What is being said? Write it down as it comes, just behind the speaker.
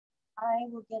I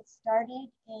will get started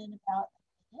in about a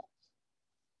minute.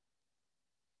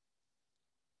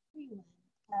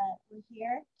 We're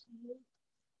here to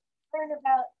learn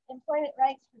about employment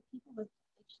rights for people with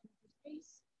addiction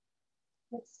histories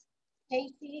with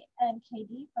Stacy and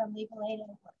Katie from Legal Aid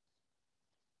and Work.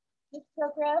 This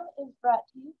program is brought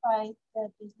to you by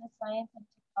the Business Science and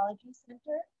Technology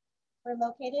Center. We're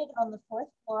located on the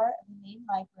 4th floor of the main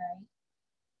library.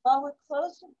 While we're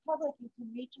closed to the public, you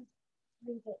can reach us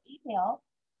through the email,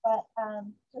 but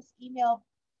just email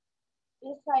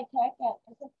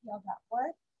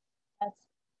bizscitech@sfpl.org. That's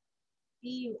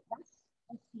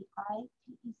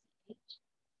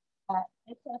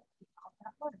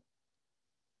BUSSCITECH@sfpl.org.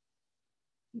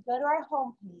 You go to our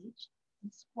homepage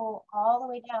and scroll all the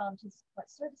way down to support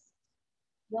services.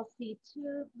 You'll see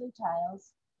two blue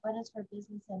tiles. One is for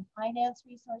business and finance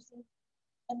resources,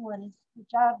 and one is for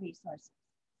job resources.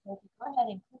 So if you go ahead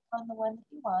and click on the one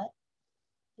that you want,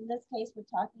 in this case, we're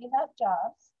talking about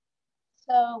jobs.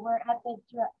 So we're at the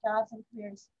Jobs and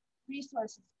Careers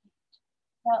Resources page.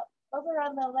 Now, over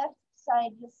on the left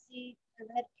side, you'll see the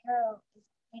red arrow is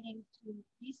pointing to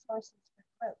resources for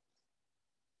groups.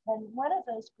 And one of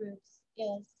those groups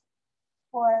is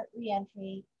for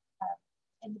reentry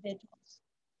individuals.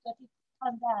 So if you click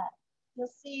on that, you'll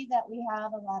see that we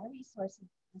have a lot of resources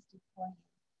listed for you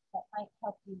that might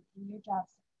help you in your job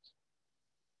search.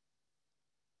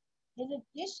 In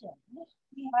addition,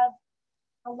 we have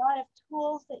a lot of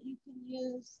tools that you can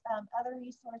use, other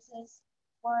resources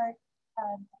for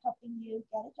helping you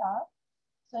get a job.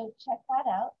 So check that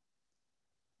out.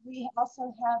 We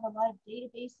also have a lot of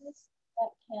databases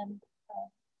that can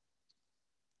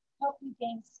help you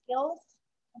gain skills,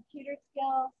 computer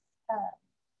skills.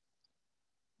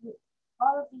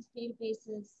 All of these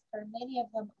databases, or many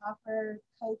of them, offer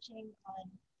coaching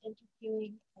on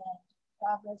interviewing and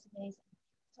job resumes and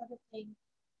that sort of thing.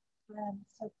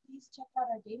 So please check out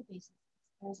our databases.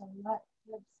 There's a lot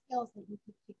of skills that you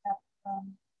could pick up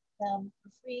from them for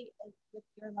free with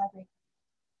your library.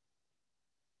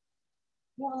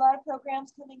 We have a lot of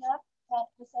programs coming up at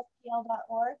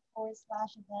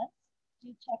sfpl.org/events.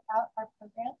 Do check out our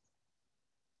programs.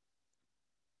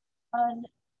 On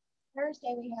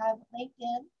Thursday, we have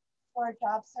LinkedIn for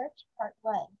Job Search Part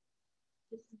 1.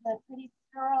 This is a pretty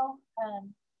thorough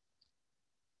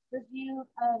review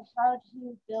of how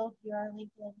to build your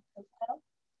LinkedIn profile.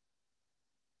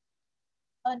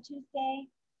 On Tuesday,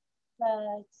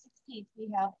 the 16th, we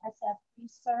have SF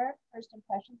Reserve First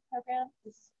Impressions Program.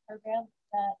 This is a program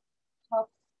that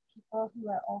helps people who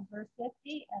are over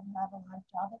 50 and have a lot of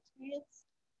job experience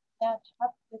match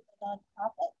up with a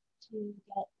nonprofit to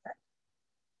get work.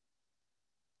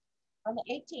 On the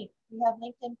 18th, we have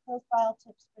LinkedIn profile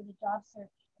tips for the job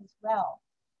search as well.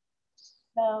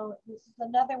 So this is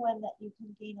another one that you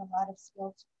can gain a lot of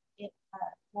skills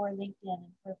for LinkedIn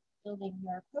and for building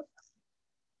your profile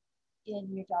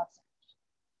in your job search.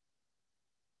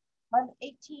 On the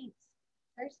 18th,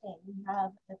 Thursday, we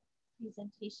have a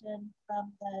presentation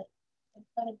from the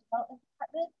Employment Development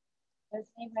Department,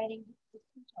 resume writing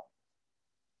control.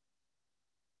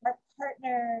 Our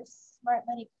partner, Smart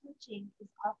Money Coaching,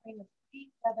 is offering a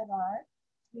free webinar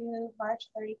through March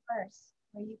 31st,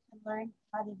 where you can learn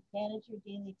how to manage your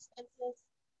daily expenses,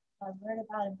 learn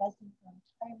about investing for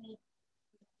retirement.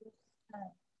 This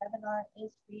webinar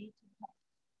is free to the public.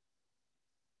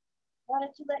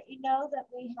 Wanted to let you know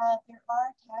that there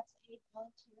are tax aid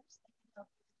volunteers that can help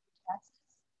you with your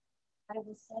taxes. I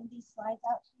will send these slides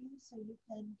out to you so you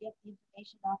can get the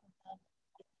information off of them.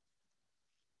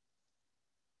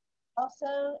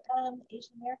 Also,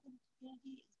 Asian American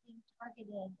community is being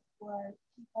targeted for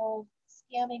people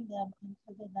scamming them on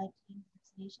COVID-19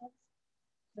 vaccinations.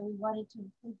 So we wanted to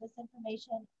include this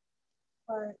information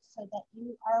so that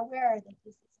you are aware that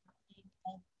this is happening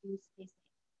and you stay safe.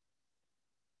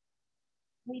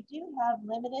 We do have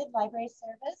limited library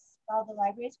service. While the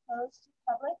library is closed to the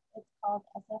public, it's called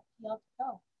SFPL to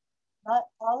Go. Not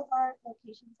all of our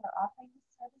locations are offering this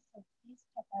service, so please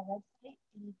check our website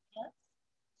in advance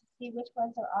to see which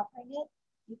ones are offering it.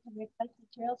 You can request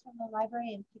materials from the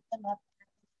library and pick them up at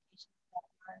the locations that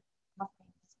are offering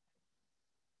this.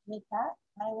 With that,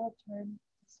 I will turn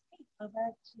the screen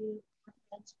over to our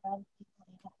friends from Legal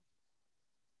Aid.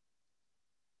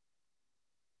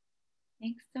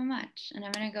 Thanks so much. And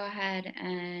I'm going to go ahead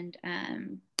and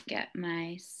get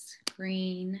my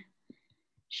screen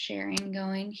sharing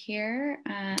going here.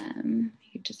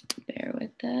 You just bear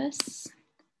with this.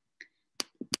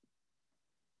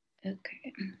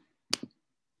 Okay.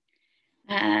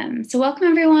 So welcome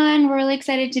everyone. We're really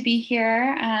excited to be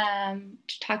here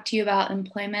to talk to you about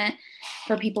employment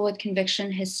for people with conviction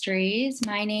histories.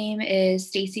 My name is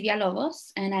Stacy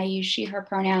Villalobos and I use she, her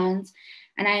pronouns.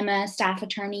 And I'm a staff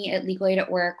attorney at Legal Aid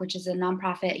at Work, which is a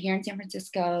nonprofit here in San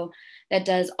Francisco that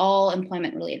does all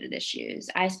employment related issues.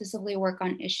 I specifically work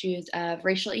on issues of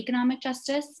racial economic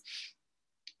justice,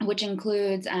 which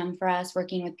includes for us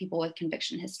working with people with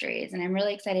conviction histories. And I'm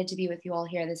really excited to be with you all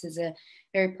here. This is a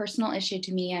very personal issue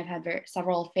to me. I've had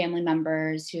several family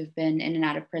members who've been in and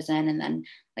out of prison, and then,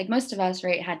 like most of us,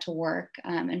 right, had to work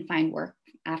and find work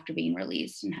after being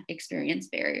released and experience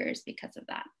barriers because of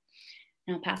that.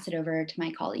 And I'll pass it over to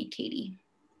my colleague, Katie.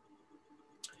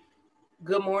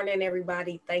 Good morning,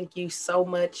 everybody. Thank you so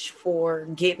much for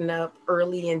getting up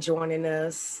early and joining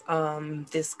us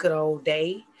this good old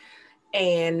day.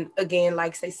 And again,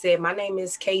 like they said, my name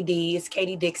is KD. It's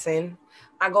Katie Dixon.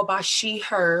 I go by she,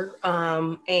 her.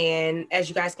 And as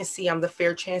you guys can see, I'm the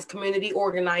Fair Chance Community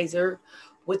Organizer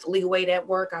with Legal Aid at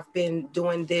Work. I've been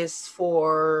doing this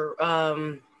for,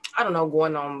 going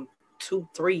on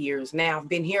 2-3 years now. I've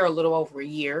been here a little over a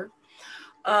year.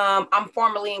 I'm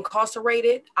formerly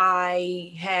incarcerated.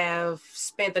 I have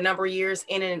spent a number of years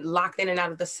locked in and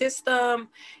out of the system.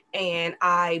 And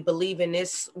I believe in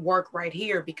this work right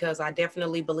here because I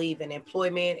definitely believe in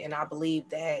employment. And I believe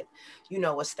that,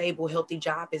 a stable, healthy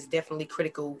job is definitely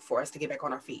critical for us to get back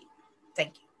on our feet.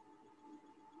 Thank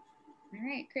you. All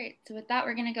right, great. So with that,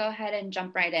 we're going to go ahead and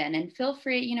jump right in, and feel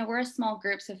free, we're a small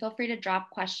group, so feel free to drop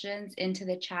questions into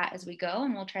the chat as we go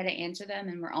and we'll try to answer them.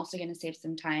 And we're also going to save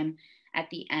some time at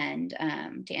the end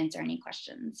to answer any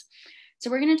questions. So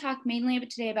we're going to talk mainly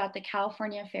today about the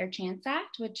California Fair Chance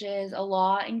Act, which is a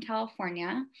law in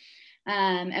California.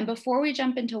 And before we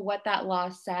jump into what that law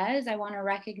says, I want to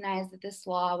recognize that this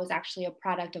law was actually a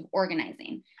product of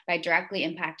organizing by directly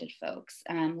impacted folks,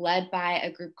 led by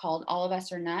a group called All of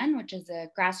Us or None, which is a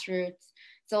grassroots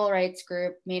civil rights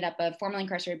group made up of formerly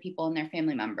incarcerated people and their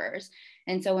family members.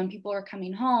 And so when people were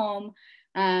coming home,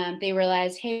 they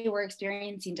realized, hey, we're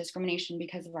experiencing discrimination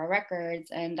because of our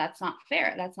records, and that's not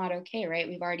fair. That's not okay, right?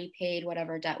 We've already paid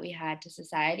whatever debt we had to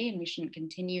society, and we shouldn't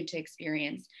continue to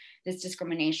experience this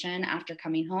discrimination after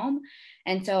coming home.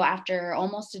 And so after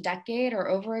almost a decade or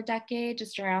over a decade,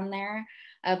 just around there,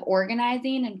 of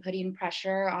organizing and putting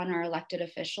pressure on our elected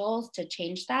officials to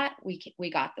change that, we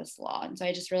got this law. And so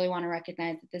I just really want to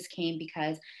recognize that this came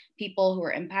because people who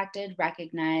were impacted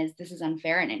recognize this is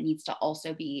unfair and it needs to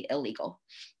also be illegal.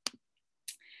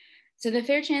 So the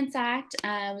Fair Chance Act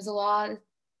was a law that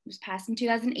was passed in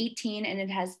 2018, and it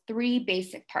has 3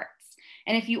 basic parts.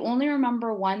 And if you only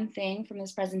remember one thing from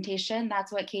this presentation,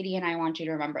 that's what Katie and I want you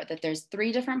to remember, that there's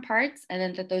 3 different parts, and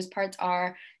then that those parts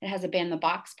are, it has a ban the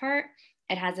box part,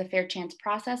 it has a fair chance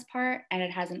process part, and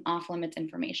it has an off-limits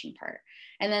information part.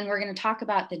 And then we're going to talk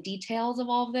about the details of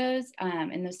all of those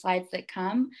in the slides that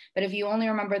come. But if you only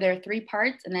remember there are 3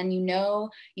 parts, and then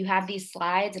you have these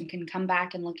slides and can come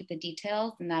back and look at the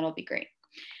details, then that'll be great.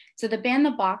 So the ban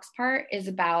the box part is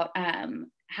about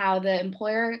how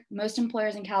most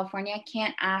employers in California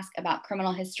can't ask about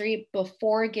criminal history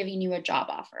before giving you a job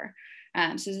offer.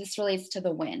 So this relates to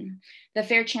the win. The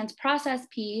fair chance process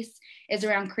piece is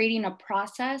around creating a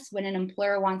process when an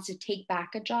employer wants to take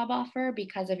back a job offer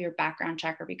because of your background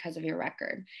check or because of your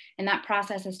record. And that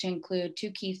process is to include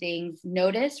 2 key things: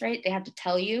 notice, right? They have to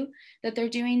tell you that they're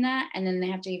doing that, and then they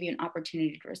have to give you an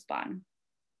opportunity to respond.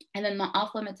 And then the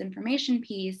off-limits information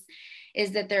piece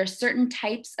is that there are certain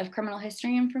types of criminal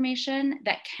history information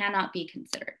that cannot be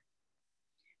considered.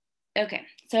 Okay,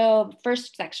 so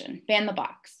first section, ban the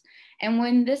box. And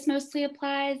when this mostly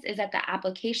applies is at the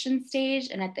application stage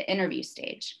and at the interview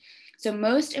stage. So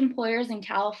most employers in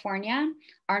California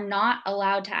are not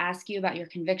allowed to ask you about your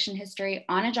conviction history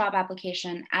on a job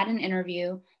application, at an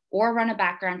interview, or run a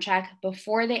background check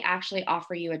before they actually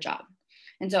offer you a job.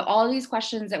 And so all of these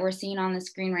questions that we're seeing on the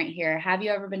screen right here: have you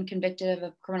ever been convicted of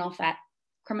a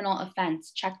criminal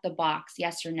offense? Check the box,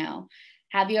 yes or no.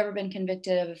 Have you ever been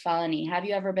convicted of a felony? Have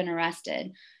you ever been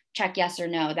arrested? Check yes or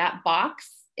no. That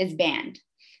box is banned.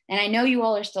 And I know you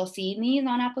all are still seeing these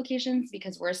on applications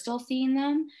because we're still seeing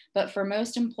them, but for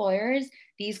most employers,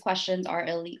 these questions are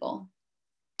illegal.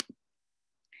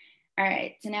 All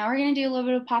right, so now we're going to do a little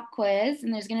bit of pop quiz,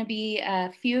 and there's going to be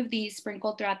a few of these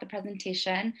sprinkled throughout the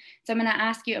presentation. So I'm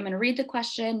going to read the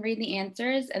question, read the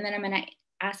answers, and then I'm going to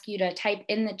ask you to type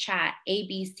in the chat A,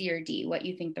 B, C, or D, what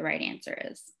you think the right answer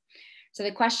is. So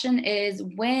the question is,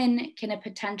 when can a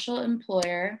potential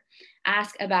employer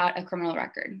ask about a criminal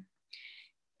record?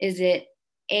 Is it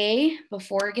A,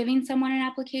 before giving someone an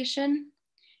application,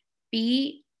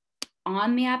 B,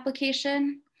 on the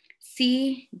application,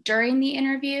 C, during the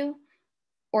interview,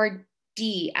 or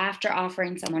D, after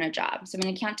offering someone a job? So I'm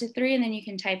going to count to 3 and then you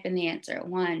can type in the answer.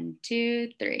 1, 2,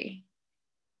 3.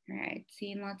 All right,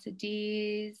 seeing lots of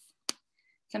D's.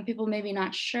 Some people maybe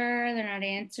not sure, they're not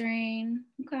answering.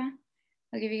 Okay,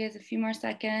 I'll give you guys a few more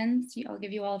seconds. I'll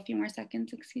give you all a few more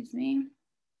seconds, excuse me.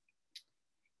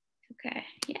 Okay,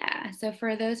 yeah, so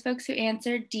for those folks who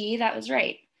answered D, that was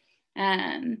right.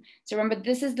 So remember,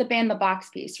 this is the ban the box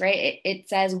piece, right? It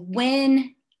says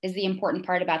when is the important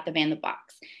part about the ban the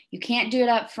box. You can't do it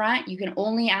up front. You can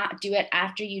only do it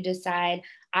after you decide,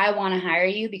 I want to hire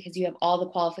you because you have all the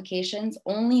qualifications.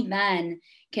 Only then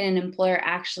can an employer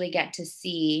actually get to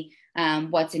see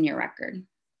what's in your record.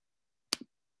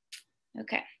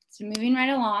 Okay, so moving right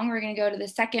along, we're going to go to the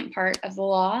second part of the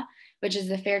law, which is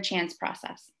the fair chance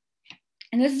process.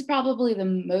 And this is probably the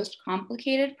most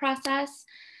complicated process,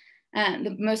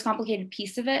 the most complicated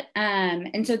piece of it.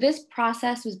 And so this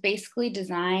process was basically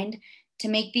designed to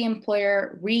make the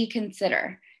employer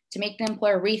reconsider, to make the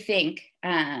employer rethink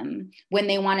when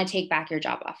they want to take back your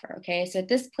job offer. Okay, so at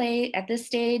this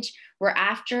stage, we're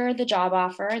after the job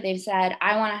offer. They've said,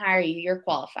 I want to hire you, you're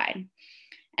qualified.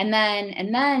 And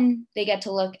then they get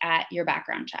to look at your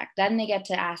background check. Then they get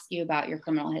to ask you about your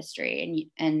criminal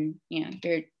history, and you know,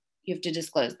 you have to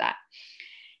disclose that.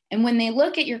 And when they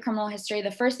look at your criminal history,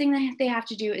 the first thing that they have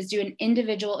to do is do an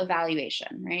individual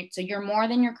evaluation, right? So you're more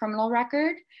than your criminal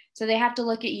record. So they have to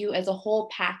look at you as a whole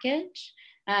package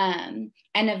and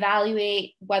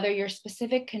evaluate whether your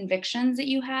specific convictions that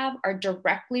you have are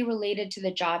directly related to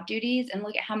the job duties, and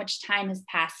look at how much time has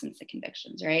passed since the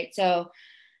convictions, right? So,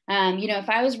 you know, if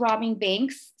I was robbing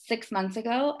banks 6 months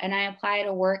ago and I apply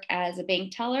to work as a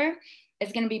bank teller,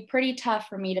 it's going to be pretty tough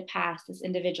for me to pass this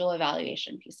individual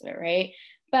evaluation piece of it, right?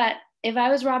 But if I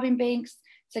was robbing banks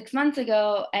 6 months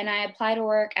ago and I apply to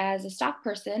work as a stock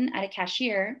person at a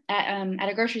cashier at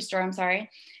a grocery store,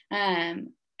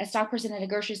 a stock person at a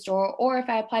grocery store, or if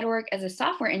I apply to work as a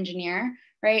software engineer,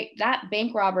 right, that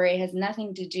bank robbery has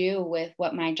nothing to do with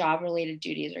what my job related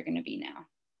duties are going to be now.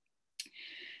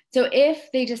 So if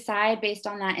they decide based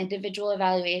on that individual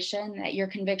evaluation that your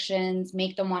convictions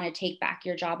make them want to take back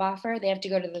your job offer, they have to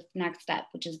go to the next step,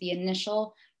 which is the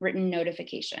initial written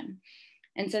notification.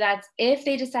 And so that's if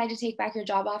they decide to take back your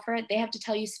job offer, they have to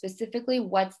tell you specifically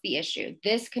what's the issue.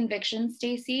 This conviction,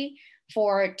 Stacy,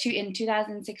 in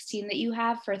 2016 that you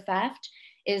have for theft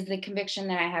is the conviction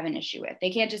that I have an issue with.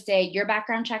 They can't just say your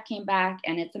background check came back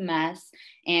and it's a mess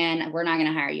and we're not going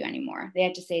to hire you anymore. They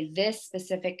have to say this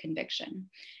specific conviction.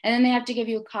 And then they have to give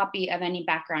you a copy of any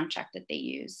background check that they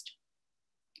used.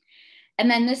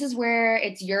 And then this is where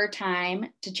it's your time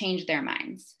to change their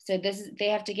minds. So they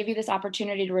have to give you this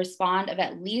opportunity to respond of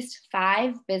at least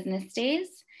 5 business days.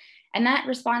 And that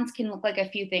response can look like a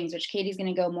few things, which Katie's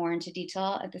going to go more into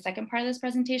detail at the second part of this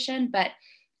presentation. But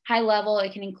high level,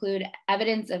 it can include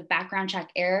evidence of background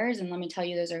check errors. And let me tell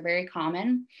you, those are very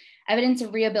common. Evidence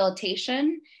of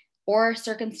rehabilitation or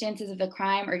circumstances of the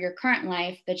crime or your current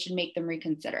life that should make them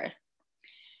reconsider.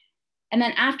 And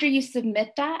then after you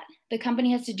submit that, the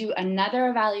company has to do another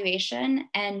evaluation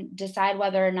and decide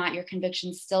whether or not your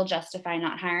convictions still justify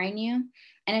not hiring you.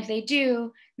 And if they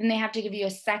do, then they have to give you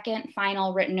a second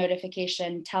final written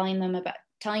notification telling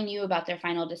you about their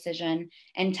final decision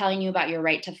and telling you about your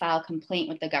right to file a complaint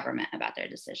with the government about their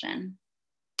decision.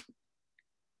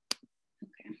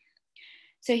 Okay.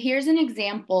 So here's an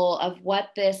example of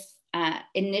what this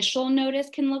initial notice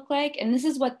can look like. And this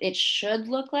is what it should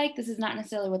look like. This is not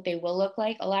necessarily what they will look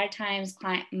like. A lot of times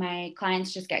my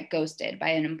clients just get ghosted by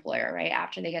an employer, right?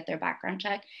 After they get their background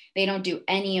check, they don't do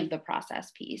any of the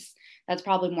process piece. That's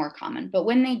probably more common. But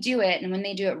when they do it, and when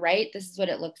they do it right, this is what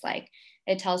it looks like.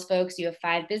 It tells folks you have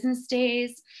 5 business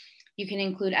days. You can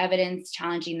include evidence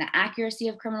challenging the accuracy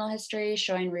of criminal history,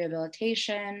 showing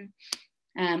rehabilitation,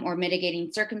 or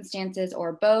mitigating circumstances,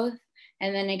 or both.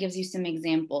 And then it gives you some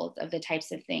examples of the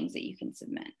types of things that you can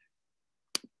submit.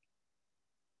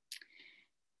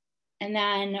 And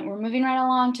then we're moving right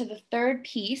along to the third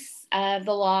piece of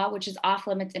the law, which is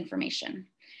off-limits information.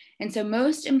 And so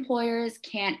most employers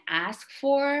can't ask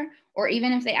for, or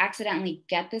even if they accidentally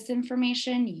get this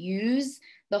information, use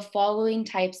the following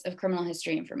types of criminal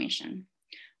history information.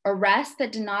 Arrests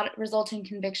that did not result in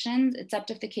convictions,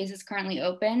 except if the case is currently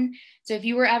open. So if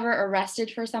you were ever arrested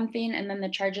for something and then the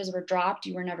charges were dropped,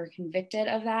 you were never convicted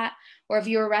of that. Or if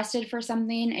you were arrested for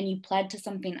something and you pled to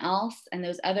something else and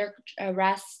those other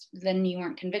arrests, then you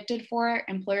weren't convicted for it,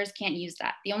 employers can't use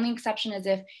that. The only exception is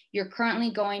if you're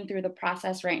currently going through the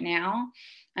process right now,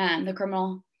 the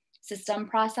criminal system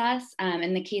process,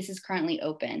 and the case is currently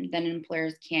open, then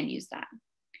employers can use that.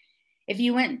 If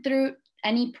you went through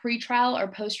any pretrial or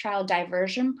post-trial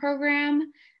diversion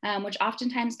program, which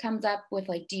oftentimes comes up with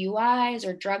like DUIs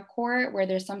or drug court, where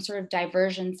there's some sort of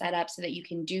diversion set up so that you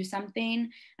can do something,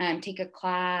 take a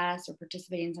class or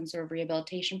participate in some sort of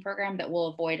rehabilitation program that will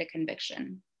avoid a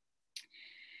conviction.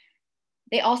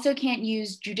 They also can't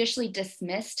use judicially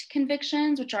dismissed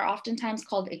convictions, which are oftentimes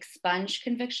called expunged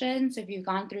convictions. So if you've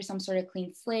gone through some sort of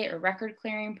clean slate or record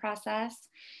clearing process.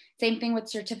 Same thing with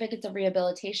certificates of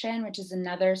rehabilitation, which is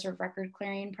another sort of record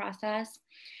clearing process.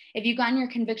 If you've gotten your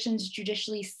convictions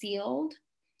judicially sealed,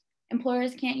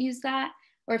 employers can't use that.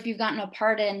 Or if you've gotten a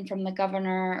pardon from the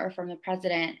governor or from the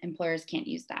president, employers can't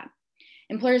use that.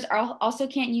 Employers also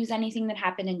can't use anything that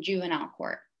happened in juvenile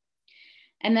court.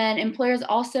 And then employers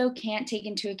also can't take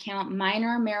into account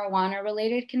minor marijuana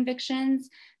related convictions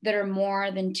that are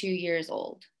more than 2 years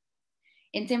old.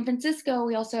 In San Francisco,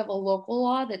 we also have a local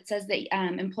law that says that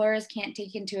employers can't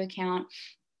take into account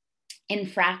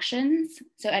infractions,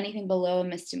 so anything below a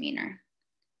misdemeanor.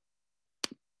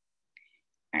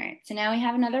 All right, so now we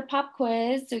have another pop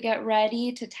quiz, so get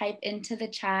ready to type into the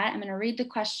chat. I'm gonna read the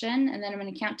question and then I'm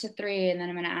gonna count to 3 and then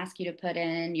I'm gonna ask you to put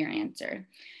in your answer.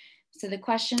 So the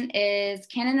question is,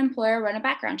 can an employer run a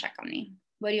background check on me?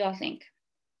 What do you all think?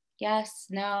 Yes,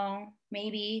 no,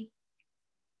 maybe?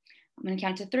 I'm gonna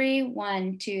count to 3.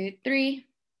 1, 2, 3.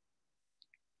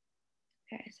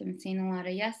 Okay, so I'm seeing a lot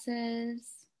of yeses.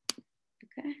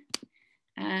 Okay.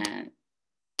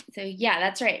 So yeah,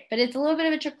 that's right. But it's a little bit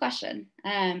of a trick question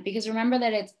because remember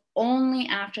that it's only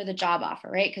after the job offer,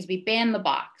 right? Because we banned the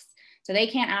box. So they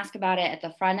can't ask about it at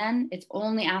the front end. It's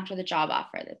only after the job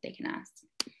offer that they can ask.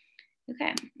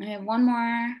 Okay, I have one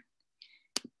more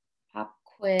pop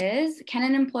quiz. Can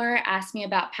an employer ask me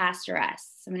about past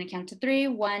arrests? I'm gonna count to 3.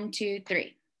 1, 2,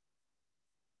 3.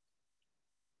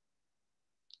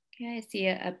 Okay, I see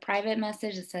a private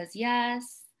message that says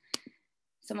yes.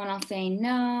 Someone else saying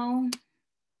no.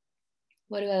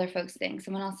 What do other folks think?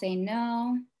 Someone else saying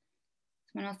no.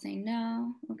 Someone else saying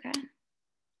no, okay.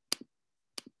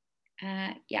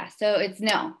 Yeah, so it's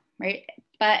no, right?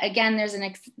 But again, there's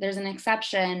an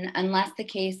exception unless the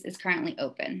case is currently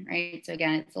open, right? So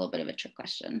again, it's a little bit of a trick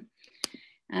question.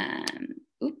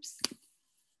 Oops.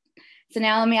 So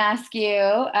now let me ask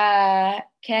you,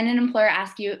 can an employer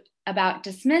ask you about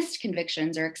dismissed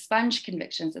convictions or expunged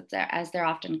convictions as they're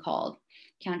often called?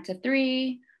 Count to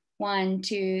 3. 1,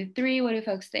 2, 3. What do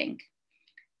folks think?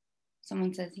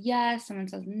 Someone says yes, someone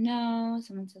says no,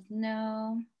 someone says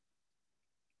no.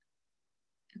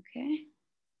 Okay.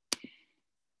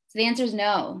 So the answer is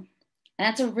no. And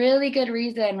that's a really good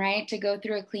reason, right, to go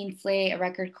through a clean slate, a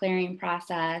record clearing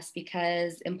process,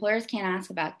 because employers can't ask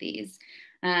about these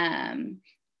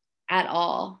at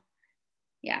all.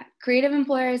 Yeah, creative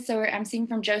employers, so I'm seeing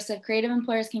from Joseph, creative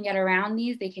employers can get around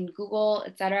these, they can Google,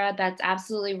 etc. That's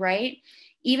absolutely right.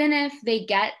 Even if they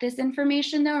get this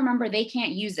information though, remember they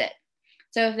can't use it.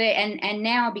 So if they, and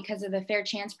now because of the fair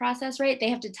chance process, right, they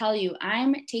have to tell you,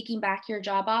 I'm taking back your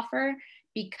job offer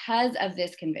because of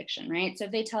this conviction, right? So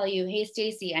if they tell you, hey,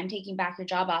 Stacy, I'm taking back your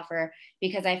job offer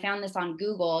because I found this on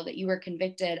Google that you were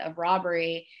convicted of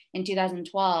robbery in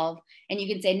 2012, and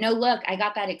you can say, no, look, I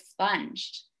got that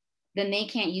expunged, then they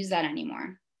can't use that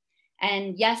anymore.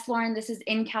 And yes, Lauren, this is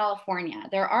in California.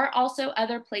 There are also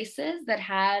other places that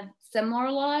have similar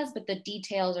laws, but the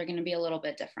details are going to be a little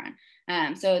bit different.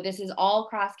 So this is all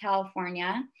across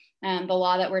California, the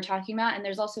law that we're talking about. And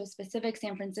there's also a specific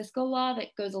San Francisco law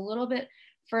that goes a little bit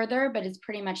further, but it's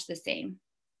pretty much the same.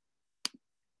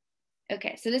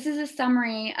 Okay, so this is a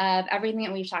summary of everything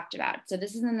that we've talked about. So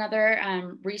this is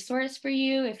another resource for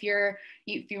you. If you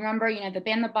remember, you know, the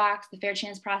ban the box, the fair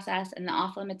chance process, and the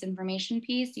off limits information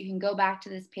piece, you can go back to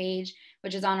this page,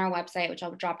 which is on our website, which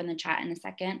I'll drop in the chat in a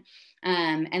second,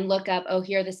 and look up, oh,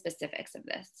 here are the specifics of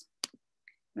this.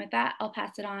 With that, I'll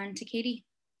pass it on to Katie.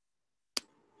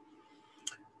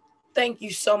 Thank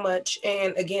you so much.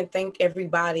 And again, thank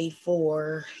everybody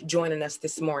for joining us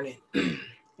this morning.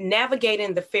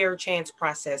 Navigating the fair chance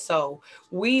process. So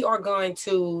we are going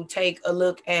to take a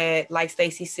look at, like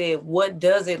Stacy said, what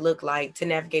does it look like to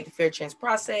navigate the fair chance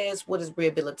process? What is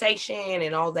rehabilitation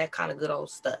and all that kind of good old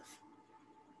stuff?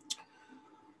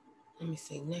 Let me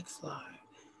see, next slide.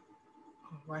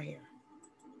 Oh, right here.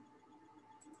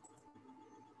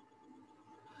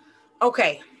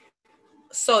 Okay.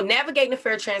 So navigating the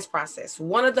fair chance process.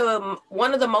 One of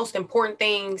the most important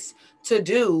things to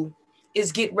do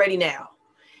is get ready now.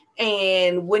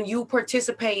 And when you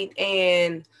participate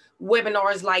in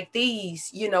webinars like these,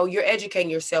 you know, you're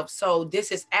educating yourself. So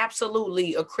this is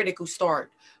absolutely a critical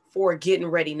start for getting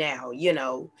ready now, you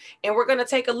know. And we're going to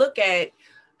take a look at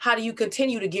how do you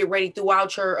continue to get ready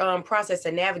throughout your process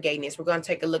of navigating this? We're going to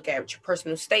take a look at your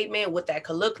personal statement, what that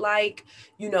could look like,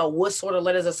 what sort of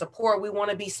letters of support we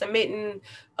want to be submitting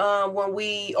when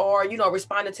we are,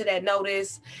 responding to that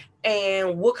notice,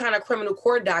 and what kind of criminal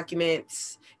court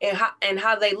documents and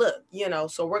how they look,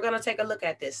 So we're going to take a look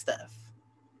at this stuff.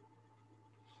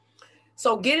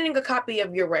 So getting a copy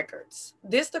of your records,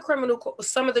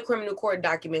 some of the criminal court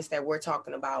documents that we're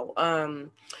talking about,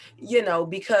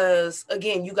 because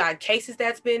again, you got cases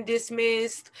that's been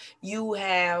dismissed, you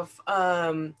have,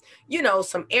 some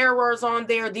errors on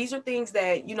there. These are things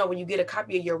that, when you get a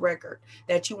copy of your record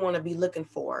that you want to be looking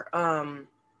for.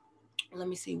 Let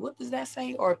me see, what does that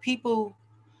say? Or people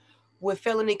with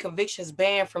felony convictions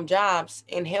banned from jobs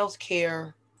in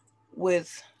healthcare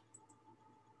with...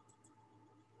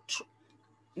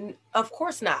 Of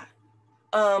course not.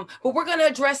 But we're going to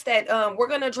address that. We're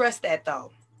going to address that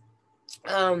though.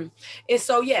 And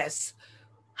so, yes,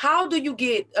 how do you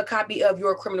get a copy of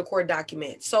your criminal court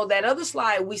document? So that other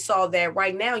slide, we saw that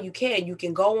right now you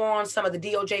can go on some of the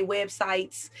DOJ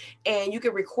websites and you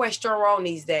can request your own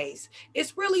these days.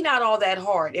 It's really not all that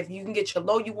hard. If you can get you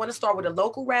want to start with a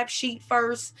local rap sheet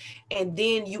first, and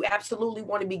then you absolutely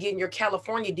want to be getting your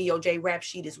California DOJ rap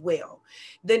sheet as well.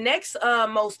 The next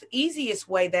most easiest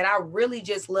way that I really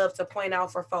just love to point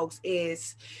out for folks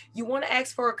is you want to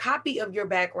ask for a copy of your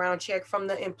background check from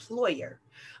the employer.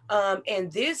 And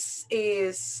this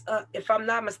is, if I'm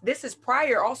not mistaken, this is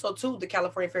prior also to the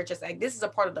California Fair Trade Act. This is a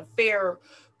part of the Fair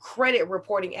Credit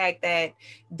Reporting Act that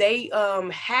they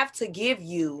have to give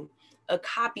you a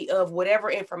copy of whatever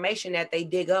information that they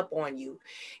dig up on you.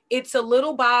 It's a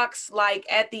little box like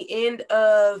at the end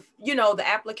of, the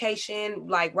application,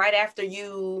 like right after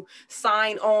you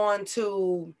sign on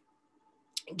to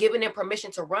giving them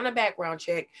permission to run a background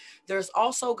check. There's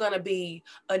also going to be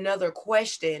another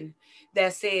question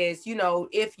that says,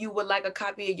 if you would like a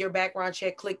copy of your background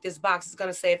check, click this box. It's going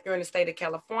to say if you're in the state of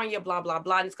California, blah, blah,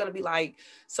 blah. And it's going to be like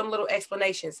some little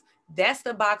explanations. That's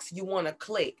the box you want to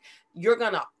click. You're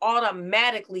going to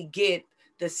automatically get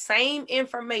the same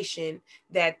information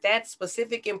that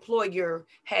specific employer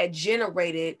had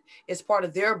generated as part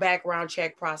of their background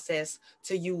check process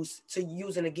to use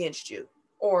it against you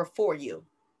or for you.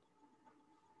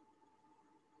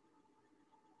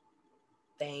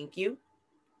 Thank you.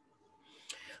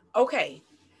 Okay,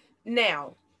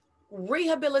 now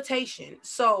rehabilitation.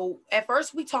 So at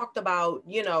first we talked about,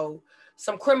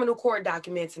 some criminal court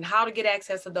documents and how to get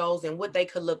access to those and what they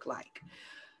could look like.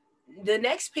 The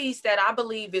next piece that I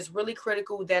believe is really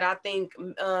critical that I think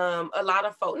a lot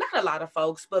of folks, not a lot of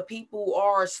folks, but people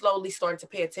are slowly starting to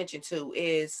pay attention to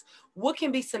is what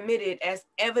can be submitted as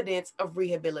evidence of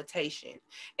rehabilitation.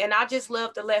 And I just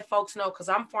love to let folks know, because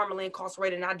I'm formerly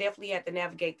incarcerated and I definitely had to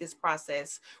navigate this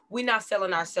process. We're not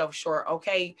selling ourselves short,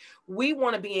 okay? We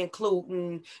want to be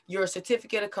including your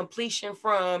certificate of completion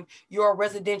from your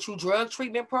residential drug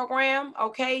treatment program,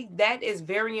 okay? That is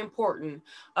very important.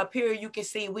 Up here, you can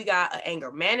see we got an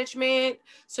anger management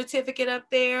certificate up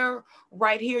there.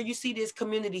 Right here, you see this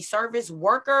community service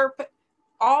worker.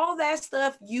 All that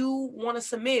stuff you want to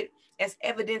submit as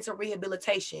evidence of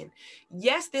rehabilitation.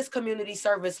 Yes, this community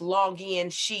service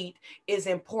login sheet is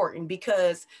important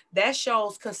because that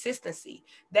shows consistency.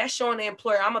 That's showing the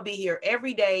employer, I'm going to be here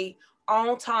every day,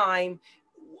 on time,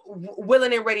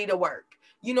 willing and ready to work.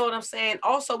 You know what I'm saying?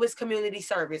 Also, it's community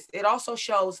service. It also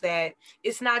shows that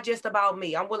it's not just about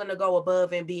me. I'm willing to go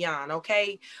above and beyond,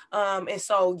 okay? And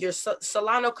so your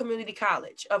Solano Community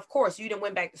College, of course, you done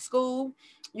went back to school.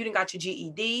 You done got your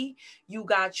GED. You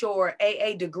got your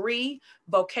AA degree,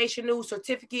 vocational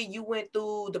certificate. You went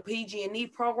through the PG&E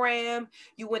program.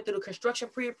 You went through the construction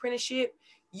pre-apprenticeship.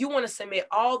 You want to submit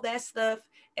all that stuff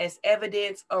as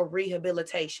evidence of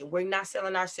rehabilitation. We're not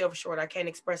selling ourselves short. I can't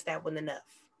express that one enough.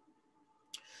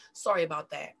 Sorry about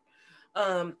that.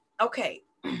 Okay,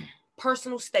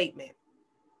 personal statement.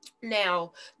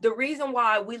 Now, the reason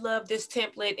why we love this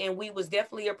template and we was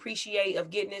definitely appreciate of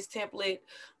getting this template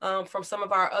from some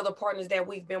of our other partners that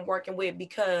we've been working with,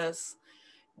 because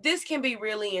this can be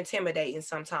really intimidating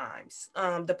sometimes,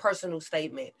 the personal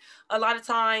statement. A lot of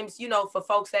times, for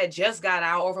folks that just got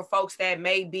out, or for folks that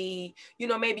may be,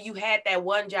 maybe you had that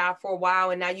one job for a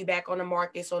while and now you back on the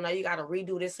market, so now you got to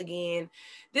redo this again.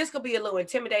 This could be a little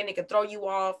intimidating. It could throw you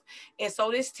off. And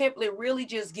so this template really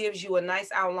just gives you a nice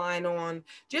outline on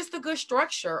just a good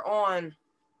structure on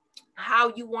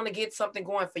how you want to get something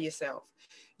going for yourself.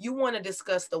 You want to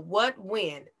discuss the what,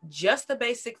 when, just the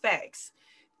basic facts.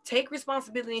 Take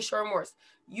responsibility and show remorse.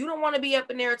 You don't want to be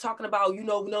up in there talking about, when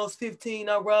I was 15,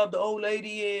 I robbed the old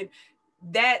lady, and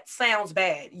that sounds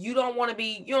bad. You don't want to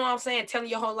be, telling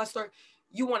your whole life story.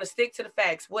 You want to stick to the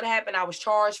facts. What happened? I was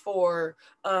charged for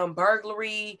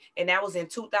burglary, and that was in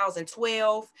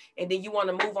 2012. And then you want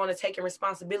to move on to taking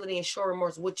responsibility and showing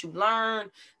remorse, what you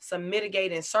learned, some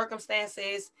mitigating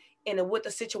circumstances, and what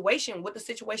the situation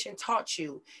taught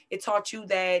you. It taught you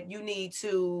that you need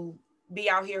to be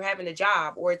out here having a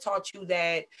job, or it taught you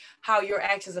that how your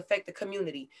actions affect the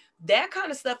community. That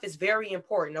kind of stuff is very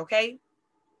important, okay?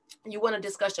 You want to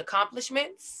discuss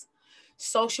accomplishments,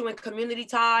 social and community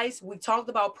ties. We talked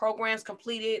about programs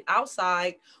completed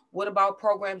outside. What about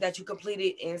programs that you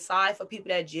completed inside for people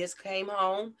that just came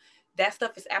home? That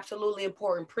stuff is absolutely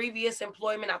important. Previous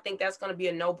employment, I think that's going to be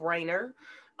a no-brainer.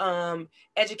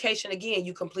 Education, again,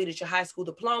 you completed your high school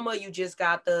diploma, you just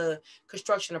got the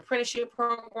construction apprenticeship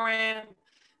program.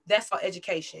 That's for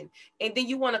education. And then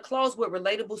you want to close with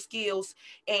relatable skills,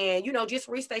 and, just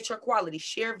restate your quality,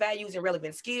 share values and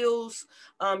relevant skills,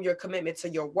 your commitment to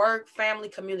your work, family,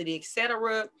 community,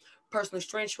 etc. Personal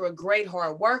strengths, you're a great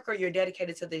hard worker, you're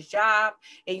dedicated to this job,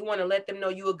 and you want to let them know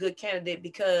you're a good candidate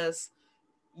because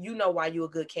you know why you're a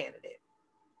good candidate.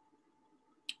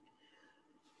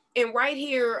 And right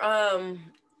here,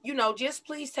 just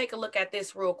please take a look at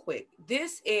this real quick.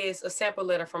 This is a sample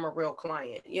letter from a real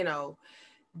client.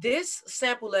 This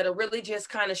sample letter really just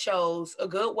kind of shows a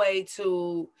good way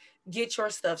to get your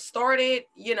stuff started.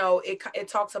 It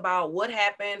talks about what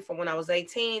happened from when I was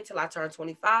 18 till I turned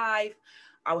 25.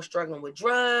 I was struggling with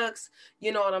drugs.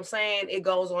 You know what I'm saying? It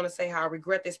goes on to say how I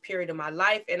regret this period of my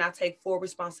life and I take full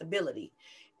responsibility.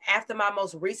 After my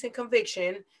most recent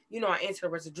conviction, I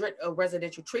entered a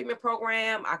residential treatment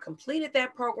program. I completed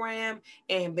that program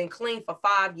and been clean for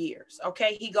 5 years.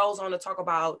 Okay. He goes on to talk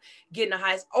about getting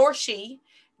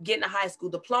getting a high school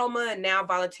diploma and now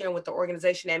volunteering with the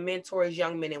organization that mentors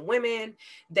young men and women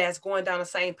that's going down the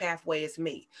same pathway as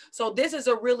me. So this is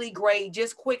a really great,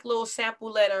 just quick little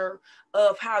sample letter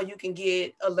of how you can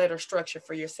get a letter structure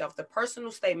for yourself. The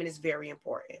personal statement is very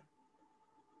important.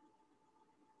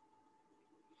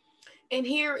 And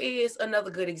here is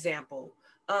another good example.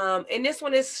 And this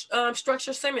one is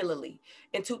structured similarly.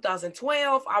 In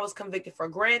 2012, I was convicted for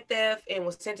grand theft and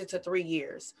was sentenced to 3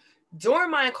 years.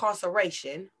 During my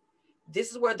incarceration,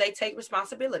 this is where they take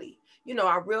responsibility.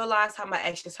 I realized how my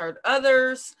actions hurt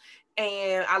others,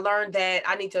 and I learned that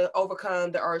I need to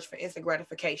overcome the urge for instant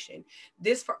gratification.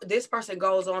 This person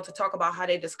goes on to talk about how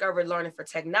they discovered learning for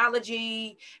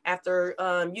technology after,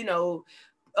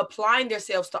 applying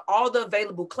themselves to all the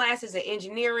available classes in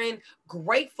engineering,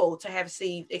 grateful to have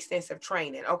received extensive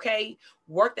training, okay?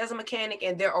 Worked as a mechanic,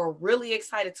 and they are really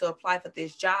excited to apply for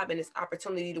this job and this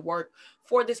opportunity to work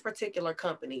for this particular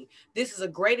company. This is a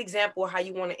great example of how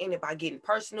you want to end it by getting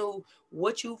personal,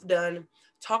 what you've done,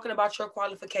 talking about your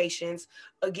qualifications.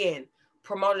 Again,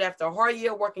 promoted after a hard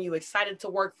year working, you excited to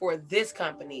work for this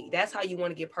company. That's how you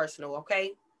want to get personal,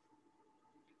 okay?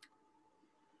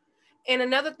 And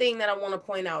another thing that I want to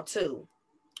point out too,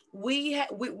 we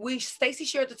Stacy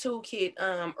shared the toolkit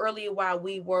earlier while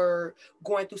we were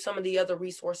going through some of the other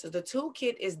resources. The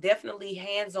toolkit is definitely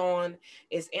hands-on,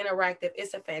 it's interactive,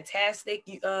 it's a fantastic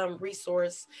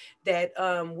resource that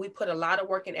we put a lot of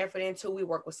work and effort into. We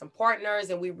work with some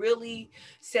partners and we really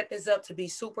set this up to be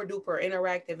super duper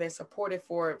interactive and supportive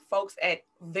for folks at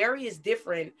various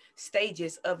different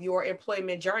stages of your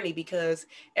employment journey, because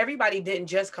everybody didn't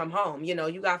just come home.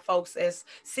 You got folks as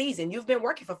seasoned, you've been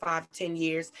working for 5-10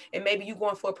 years, and maybe you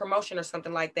going for a promotion or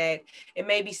something like that. And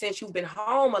maybe since you've been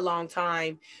home a long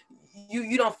time,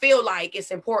 you don't feel like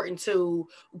it's important to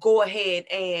go ahead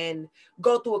and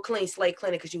go through a clean slate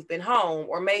clinic because you've been home,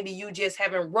 or maybe you just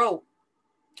haven't wrote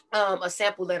a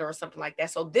sample letter or something like that.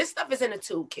 So this stuff is in a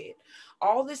toolkit.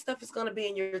 All this stuff is going to be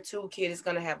in your toolkit. It's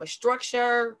going to have a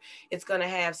structure. It's going to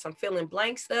have some fill in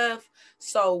blank stuff.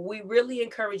 So we really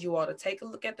encourage you all to take a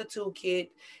look at the toolkit.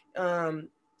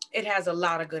 It has a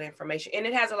lot of good information, and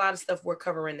it has a lot of stuff we're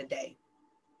covering today.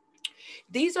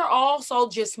 These are also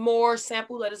just more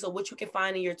sample letters of what you can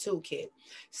find in your toolkit.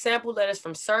 Sample letters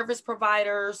from service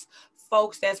providers,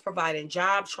 folks that's providing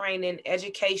job training,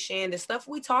 education, the stuff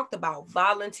we talked about,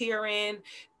 volunteering.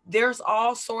 There's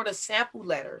all sort of sample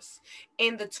letters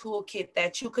in the toolkit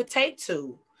that you could take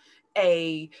to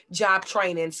a job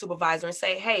training supervisor and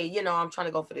say, hey, I'm trying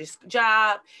to go for this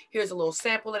job. Here's a little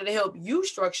sample letter to help you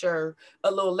structure a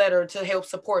little letter to help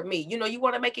support me. You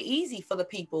want to make it easy for the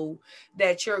people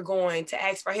that you're going to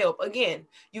ask for help. Again,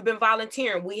 you've been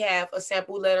volunteering. We have a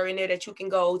sample letter in there that you can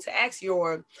go to ask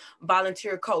your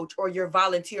volunteer coach or your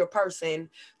volunteer person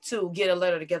to get a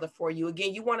letter together for you.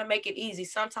 Again, you want to make it easy.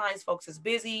 Sometimes folks is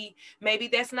busy. Maybe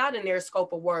that's not in their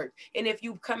scope of work. And if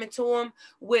you come into them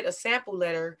with a sample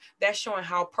letter, That's showing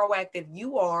how proactive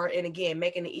you are. And again,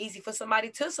 making it easy for somebody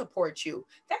to support you.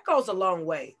 That goes a long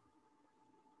way.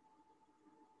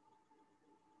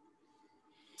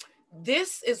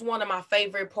 This is one of my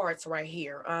favorite parts right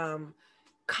here.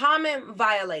 Common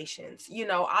violations.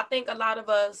 I think a lot of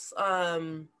us,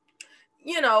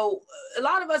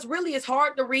 really, it's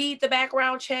hard to read the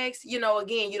background checks.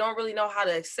 Again, you don't really know how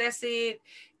to access it.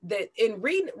 That in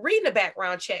reading the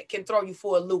background check can throw you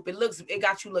for a loop. It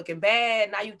got you looking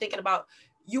bad. Now you thinking about,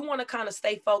 you want to kind of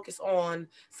stay focused on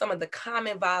some of the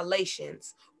common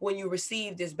violations when you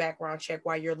receive this background check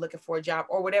while you're looking for a job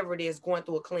or whatever it is, going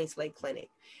through a clean slate clinic.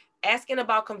 Asking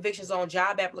about convictions on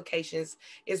job applications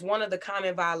is one of the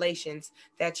common violations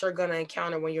that you're going to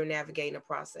encounter when you're navigating the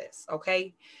process,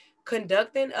 okay?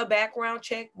 Conducting a background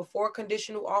check before a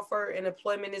conditional offer and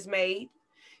employment is made.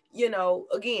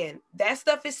 Again, that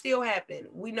stuff is still happening.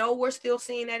 We know we're still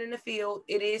seeing that in the field.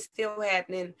 It is still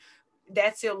happening.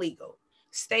 That's illegal.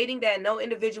 Stating that no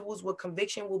individuals with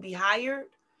conviction will be hired,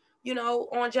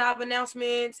 on job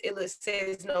announcements, it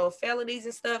says no felonies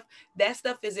and stuff. That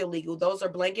stuff is illegal. Those are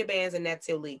blanket bans, and that's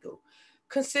illegal.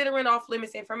 Considering off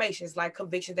limits information, like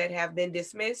convictions that have been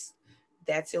dismissed,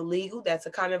 that's illegal. That's a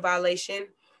common violation.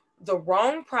 The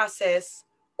wrong process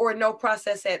or no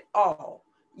process at all,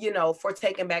 for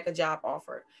taking back a job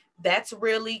offer. That's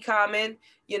really common.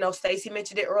 Stacy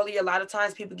mentioned it earlier. A lot of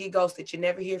times people get ghosted. You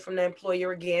never hear from the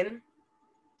employer again.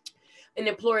 An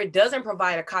employer doesn't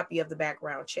provide a copy of the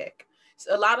background check.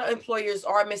 So a lot of employers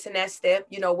are missing that step.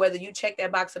 Whether you check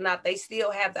that box or not, they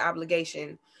still have the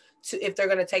obligation to, if they're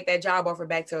going to take that job offer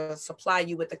back, to supply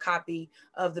you with a copy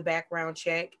of the background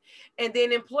check. And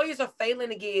then employers are failing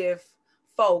to give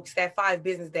folks that 5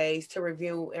 business days to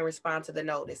review and respond to the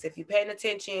notice. If you're paying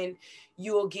attention,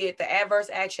 you'll get the adverse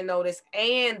action notice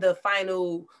and the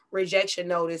final rejection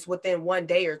notice within 1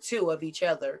 day or 2 of each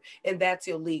other. And that's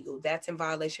illegal. That's in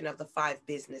violation of the 5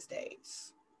 business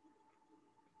days.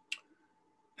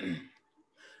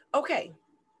 Okay.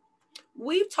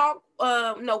 We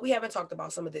haven't talked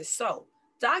about some of this. So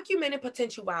documenting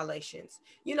potential violations.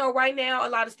 Right now, a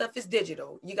lot of stuff is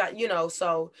digital. You got,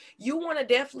 so you want to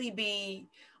definitely be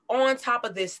on top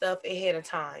of this stuff ahead of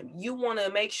time. You want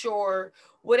to make sure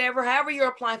however you're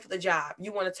applying for the job,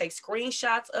 you want to take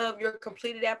screenshots of your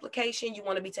completed application. You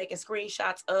want to be taking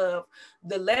screenshots of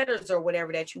the letters or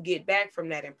whatever that you get back from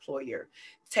that employer.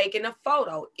 Taking a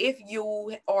photo if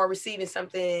you are receiving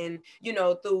something,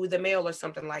 through the mail or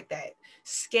something like that.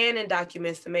 Scanning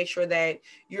documents to make sure that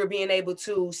you're being able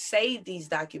to save these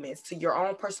documents to your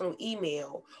own personal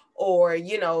email, or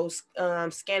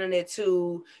scanning it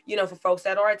to, for folks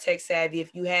that are tech savvy,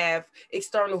 if you have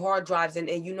external hard drives and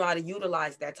you know how to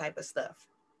utilize that type of stuff.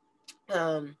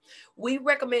 We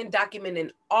recommend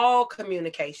documenting all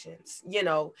communications,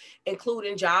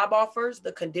 including job offers,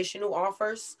 the conditional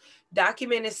offers.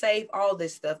 Document and save all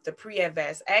this stuff, the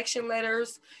pre-advance action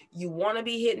letters. You want to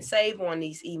be hitting save on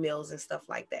these emails and stuff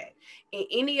like that. And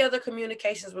any other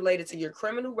communications related to your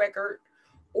criminal record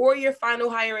or your final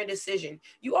hiring decision.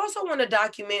 You also want to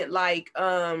document,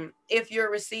 if you're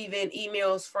receiving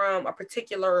emails from a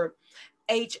particular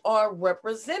HR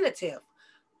representative.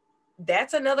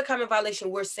 That's another common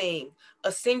violation we're seeing.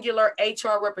 A singular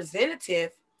HR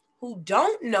representative who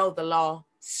don't know the law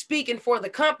speaking for the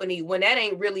company when that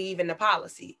ain't really even the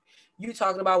policy. You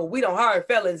talking about, well, we don't hire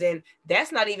felons, and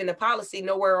that's not even the policy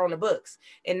nowhere on the books.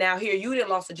 And now here you done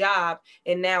lost a job,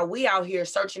 and now we out here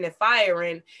searching and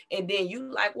firing, and then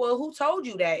you like, well, who told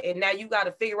you that? And now you got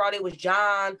to figure out it was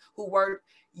John who worked.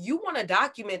 You want to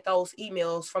document those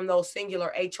emails from those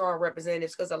singular HR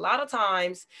representatives, because a lot of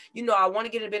times, I want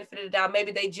to get the benefit of the doubt.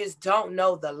 Maybe they just don't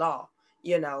know the law,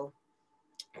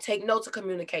 Take notes of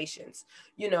communications.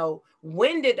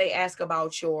 When did they ask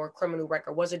about your criminal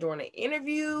record? Was it during an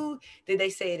interview? Did they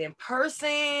say it in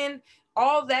person?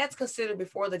 All that's considered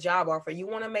before the job offer. You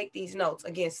want to make these notes.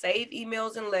 Again, save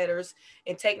emails and letters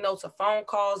and take notes of phone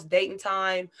calls, date and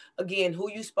time. Again,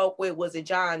 who you spoke with. Was it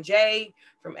John J.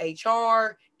 from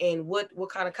HR? And what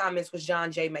kind of comments was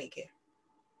John J. making?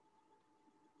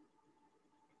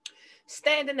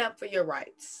 Standing up for your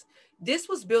rights. This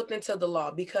was built into the law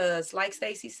because, like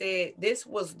Stacy said, this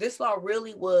law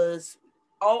really was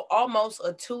almost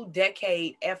a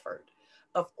 2-decade effort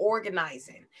of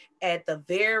organizing at the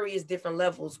various different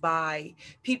levels by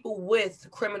people with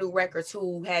criminal records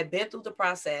who had been through the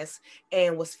process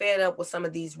and was fed up with some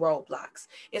of these roadblocks.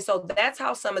 And so that's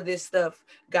how some of this stuff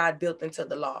got built into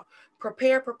the law.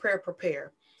 Prepare.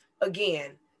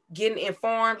 Again, getting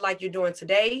informed like you're doing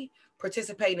today,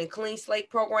 participating in clean slate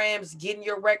programs, getting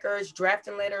your records,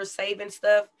 drafting letters, saving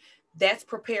stuff. That's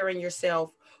preparing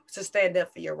yourself to stand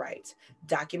up for your rights.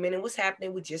 Documenting what's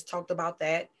happening. We just talked about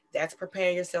that. That's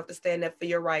preparing yourself to stand up for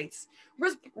your rights.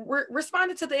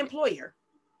 Responding to the employer.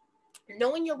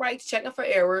 Knowing your rights, checking for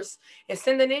errors, and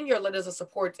sending in your letters of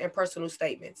support and personal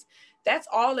statements. That's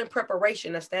all in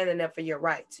preparation of standing up for your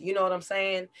rights. You know what I'm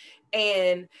saying?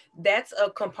 And that's a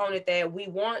component that we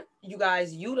want you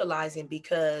guys utilizing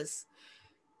because,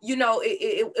 you know,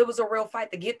 it was a real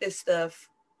fight to get this stuff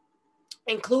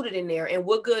included in there. And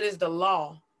what good is the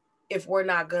law if we're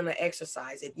not going to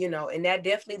exercise it, you know? And that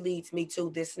definitely leads me to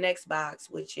this next box,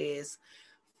 which is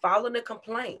filing a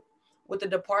complaint with the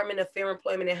Department of Fair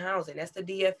Employment and Housing. That's the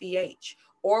DFEH,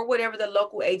 or whatever the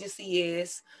local agency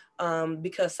is,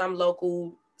 because some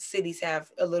local cities have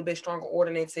a little bit stronger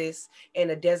ordinances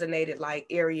in a designated like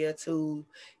area to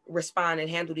respond and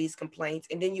handle these complaints.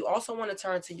 And then you also want to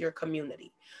turn to your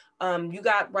community. You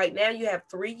got right now, you have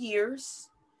 3 years,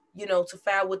 you know, to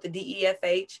file with the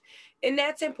DEFH. And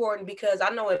that's important because I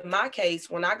know in my case,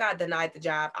 when I got denied the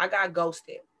job, I got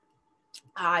ghosted.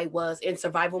 I was in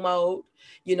survival mode.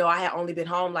 You know, I had only been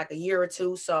home like a year or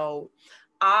two. So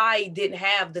I didn't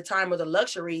have the time or the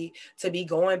luxury to be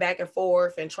going back and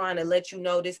forth and trying to let you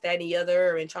know this, that, and the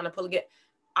other and trying to pull again.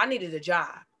 I needed a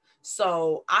job.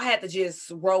 So I had to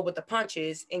just roll with the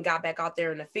punches and got back out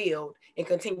there in the field and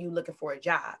continue looking for a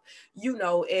job, you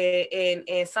know,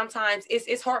 and sometimes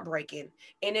it's heartbreaking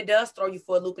and it does throw you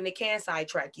for a loop and it can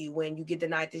sidetrack you when you get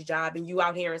denied this job and you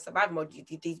out here in survival mode, you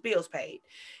get these bills paid.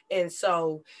 And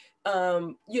so,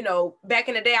 you know, back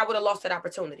in the day, I would have lost that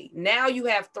opportunity. Now you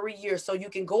have 3 years, so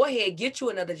you can go ahead, get you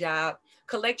another job,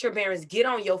 collect your bearings, get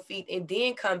on your feet, and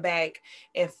then come back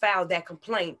and file that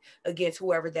complaint against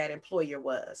whoever that employer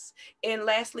was. And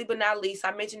lastly, but not least,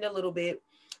 I mentioned a little bit,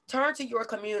 turn to your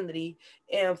community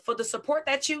and for the support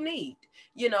that you need.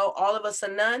 You know, all of us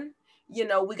are none. You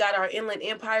know, we got our Inland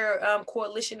Empire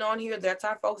Coalition on here. That's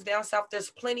our folks down south. There's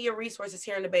plenty of resources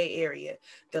here in the Bay Area.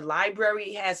 The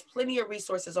library has plenty of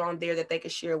resources on there that they can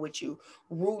share with you.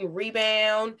 Root and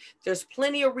Rebound. There's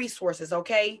plenty of resources,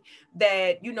 okay,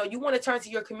 that, you know, you want to turn to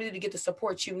your community to get the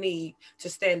support you need to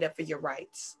stand up for your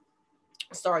rights.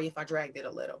 Sorry if I dragged it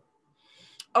a little.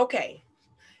 Okay.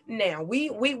 Now we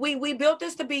built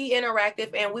this to be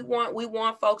interactive and we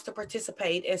want folks to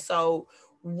participate. And so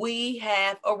we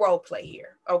have a role play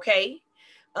here, okay?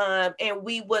 And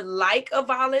we would like a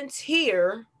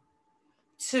volunteer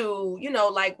to, you know,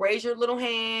 like raise your little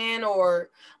hand or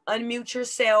unmute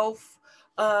yourself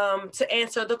to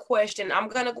answer the question. I'm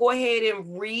gonna go ahead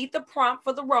and read the prompt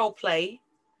for the role play.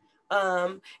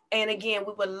 And again,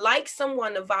 we would like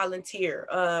someone to volunteer.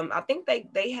 I think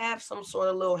they have some sort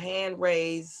of little hand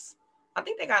raise. I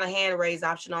think they got a hand raise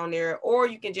option on there, or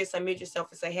you can just unmute yourself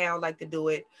and say, hey, I would like to do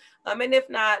it. And if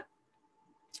not,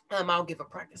 I'll give a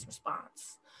practice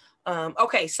response.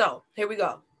 Okay, so here we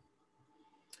go.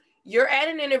 You're at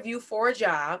an interview for a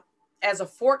job as a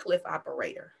forklift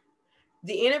operator.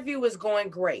 The interview is going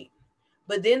great,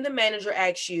 but then the manager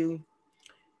asks you,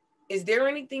 is there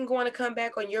anything going to come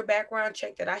back on your background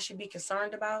check that I should be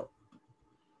concerned about?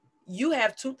 You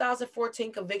have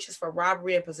 2014 convictions for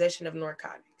robbery and possession of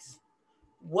narcotics.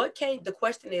 The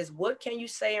question is, what can you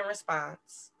say in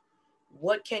response?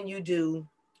 What can you do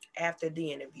after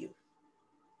the interview?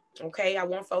 Okay, I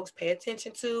want folks pay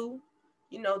attention to,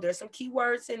 you know, there's some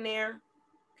keywords in there,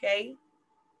 okay?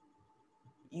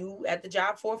 You at the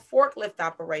job for a forklift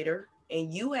operator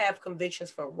and you have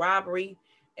convictions for robbery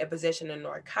and possession of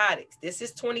narcotics. This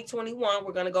is 2021.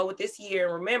 We're going to go with this year.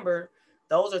 And remember,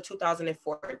 those are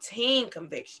 2014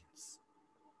 convictions.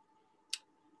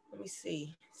 Let me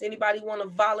see. Does anybody want to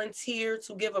volunteer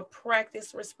to give a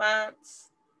practice response?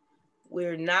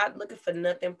 We're not looking for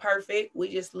nothing perfect.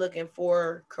 We're just looking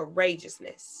for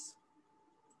courageousness.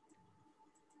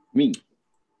 Me.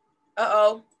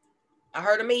 Uh-oh. I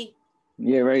heard of me.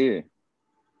 Yeah, right here.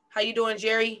 How you doing,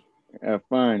 Jerry?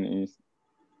 Fine.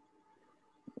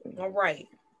 All right.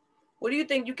 What do you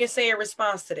think you can say in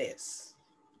response to this?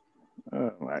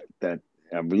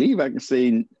 I believe I can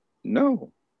say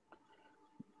no.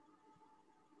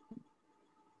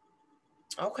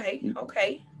 Okay. So All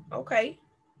no, right.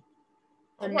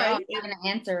 I'm not going to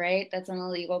answer, right? That's an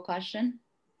illegal question.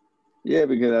 Yeah,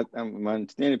 because I'm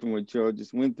understanding from what y'all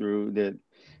just went through that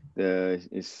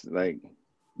it's like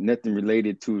nothing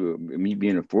related to me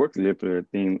being a forklift or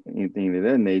anything of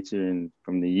that nature. And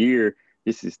from the year,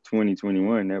 this is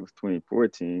 2021, that was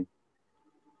 2014,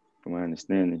 from my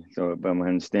understanding. So by my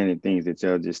understanding, things that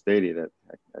y'all just stated,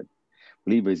 I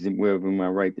believe it's well within my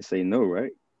right to say no,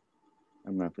 right?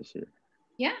 I'm not for sure.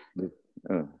 Yeah. But,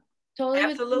 totally.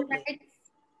 Absolutely.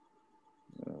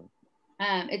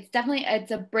 It's definitely,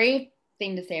 it's a brave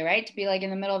thing to say, right? To be like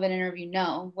in the middle of an interview.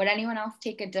 No. Would anyone else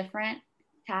take a different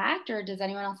tact, or does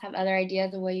anyone else have other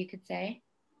ideas of what you could say?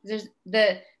 There's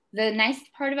the nice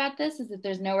part about this is that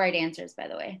there's no right answers, by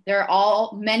the way. There are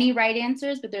all many right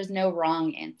answers, but there's no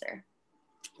wrong answer.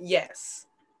 Yes.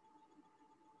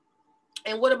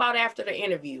 And what about after the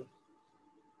interview?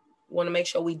 We want to make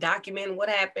sure we document what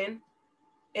happened.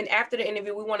 And after the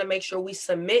interview, we want to make sure we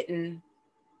submitting,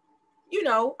 you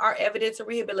know, our evidence of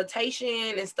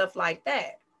rehabilitation and stuff like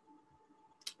that.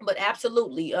 But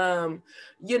absolutely,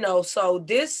 you know, so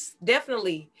this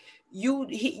definitely, you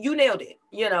nailed it.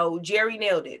 You know, Jerry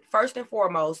nailed it. First and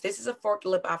foremost, this is a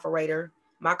forklift operator.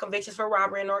 My convictions for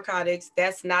robbery and narcotics,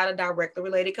 that's not a directly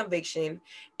related conviction.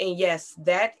 And yes,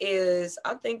 that is,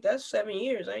 I think that's 7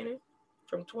 years, ain't it?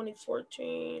 From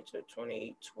 2014 to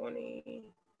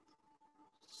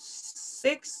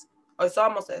 2026. Oh, it's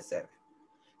almost at 7.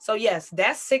 So yes,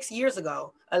 that's 6 years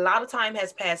ago. A lot of time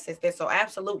has passed since then. So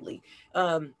absolutely.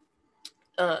 And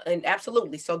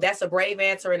absolutely. So that's a brave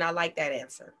answer, and I like that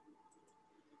answer.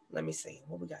 Let me see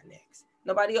what we got next.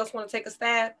 Nobody else want to take a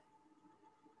stab?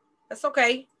 That's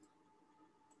okay.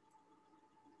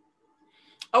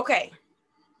 Okay.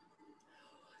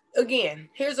 Again,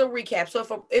 here's a recap.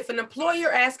 So if an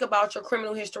employer asks about your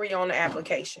criminal history on the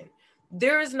application,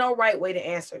 there is no right way to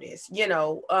answer this. You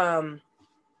know,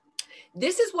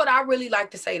 this is what I really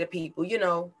like to say to people, you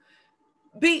know,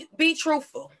 be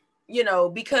truthful, you know,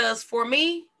 because for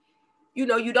me, you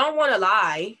know, you don't want to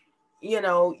lie, you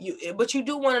know, but you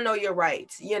do want to know your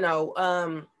rights, you know.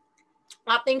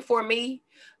 I think for me,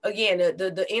 again,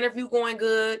 the interview going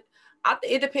good,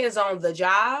 it depends on the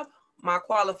job, my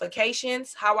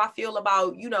qualifications, how I feel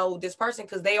about, you know, this person,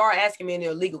 because they are asking me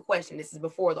a legal question. This is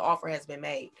before the offer has been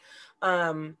made.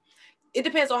 It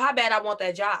depends on how bad I want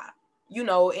that job, you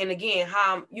know, and again,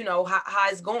 how, you know, how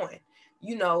it's going,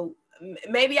 you know.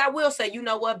 Maybe I will say, you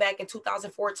know what, back in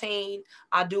 2014,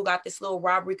 I do got this little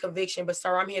robbery conviction, but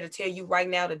sir, I'm here to tell you right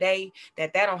now today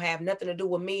that don't have nothing to do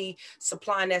with me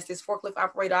supplying as this forklift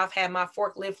operator. I've had my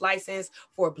forklift license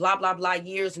for blah, blah, blah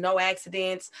years, no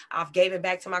accidents. I've gave it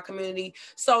back to my community.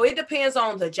 So it depends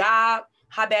on the job,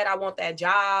 how bad I want that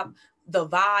job, the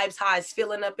vibes, how it's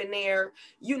feeling up in there,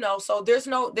 you know. So there's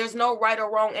no right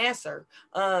or wrong answer.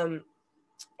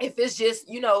 If it's just,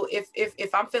 you know,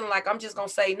 if I'm feeling like I'm just going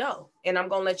to say no, and I'm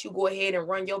going to let you go ahead and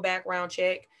run your background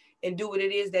check and do what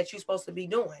it is that you're supposed to be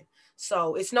doing.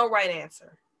 So it's no right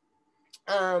answer.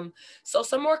 So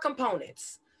some more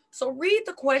components. So read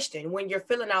the question when you're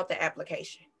filling out the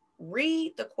application.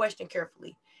 Read the question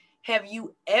carefully. Have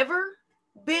you ever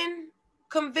been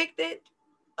convicted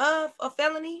of a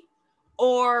felony,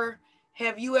 or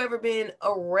have you ever been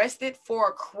arrested for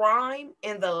a crime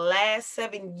in the last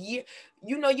 7 years?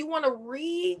 You know, you want to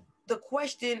read the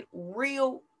question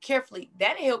real carefully.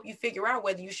 That'll help you figure out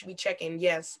whether you should be checking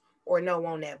yes or no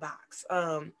on that box.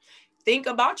 Think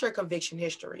about your conviction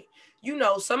history. You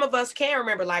know, some of us can't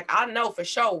remember. Like, I know for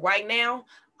sure right now,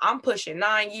 I'm pushing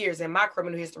 9 years in my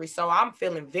criminal history. So I'm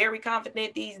feeling very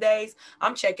confident these days.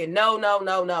 I'm checking no.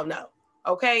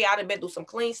 Okay, I done been through some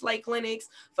clean slate clinics.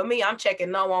 For me, I'm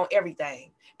checking no on everything.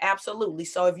 Absolutely.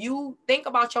 So if you think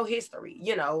about your history,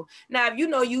 you know, now if you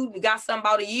know you got something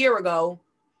about a year ago,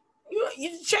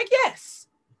 you check yes.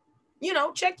 You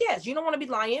know, check yes. You don't want to be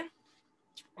lying.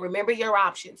 Remember your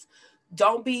options.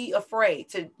 Don't be afraid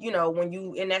to, you know, when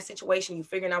you in that situation, you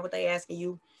figuring out what they asking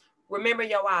you. Remember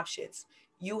your options.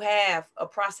 You have a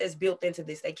process built into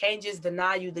this. They can't just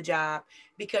deny you the job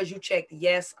because you checked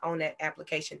yes on that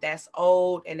application. That's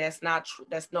old, and that's not true.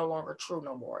 That's no longer true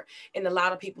no more. And a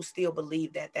lot of people still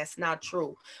believe that that's not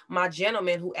true. My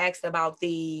gentleman who asked about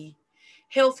the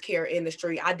healthcare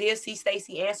industry, I did see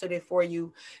Stacy answered it for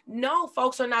you. No,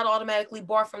 folks are not automatically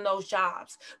barred from those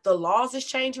jobs. The laws is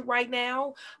changing right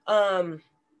now.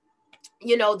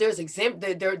 You know, there's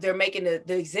they're making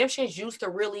the exemptions used to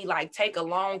really like take a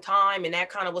long time, and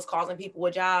that kind of was causing people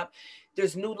a job.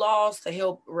 There's new laws to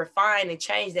help refine and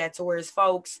change that to where it's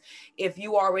folks, if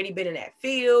you already been in that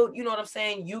field, you know what I'm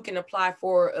saying, you can apply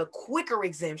for a quicker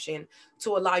exemption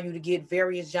to allow you to get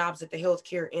various jobs at the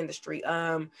healthcare industry.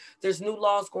 There's new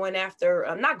laws going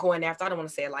after, not going after, I don't want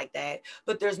to say it like that,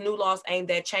 but there's new laws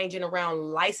aimed at changing around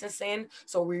licensing.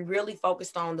 So we really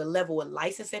focused on the level of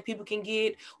licensing people can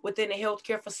get within the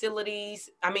healthcare facilities.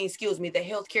 The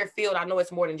healthcare field. I know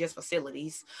it's more than just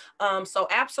facilities. So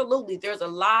absolutely, there's a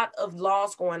lot of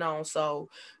laws going on. So,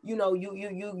 you know,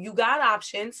 you got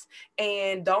options,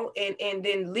 and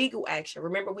then legal action.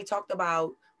 Remember, we talked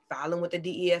about filing with the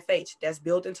DEFH. That's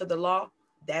built into the law.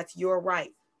 That's your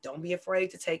right. Don't be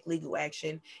afraid to take legal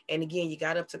action. And again, you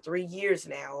got up to 3 years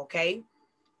now, okay?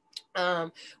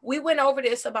 We went over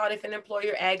this about if an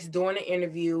employer asks during an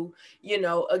interview,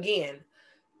 again,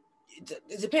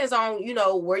 it depends on,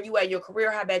 where you at your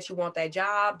career, how bad you want that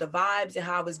job, the vibes and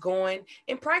how it's going,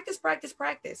 and practice.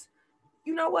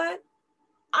 You know what?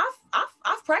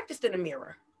 I've practiced in the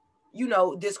mirror,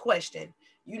 this question,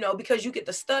 because you get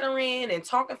the stuttering and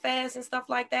talking fast and stuff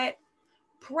like that.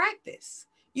 Practice.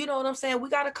 You know what I'm saying? We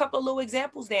got a couple of little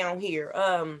examples down here.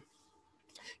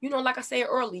 Like I said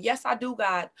earlier, yes, I do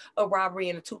got a robbery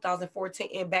in 2014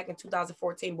 and back in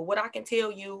 2014. But what I can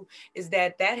tell you is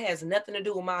that has nothing to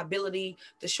do with my ability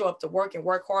to show up to work and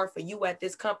work hard for you at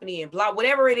this company and blah,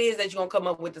 whatever it is that you're going to come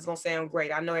up with is going to sound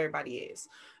great. I know everybody is.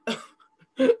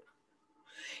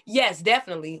 Yes,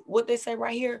 definitely. What they say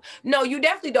right here. No, you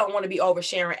definitely don't want to be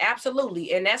oversharing.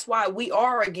 Absolutely. And that's why we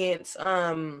are against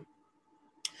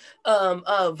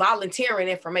volunteering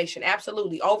information.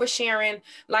 Absolutely. Oversharing.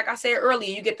 Like I said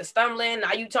earlier, you get the stumbling.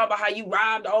 Now you talk about how you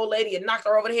robbed the old lady and knocked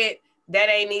her over the head.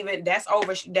 That's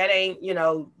over. That ain't,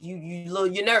 you're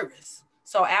nervous.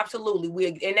 So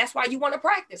absolutely. And that's why you want to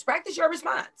practice. Practice your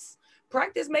response.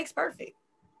 Practice makes perfect.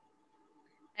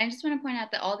 I just want to point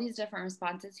out that all these different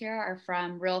responses here are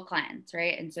from real clients,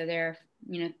 right? And so they're,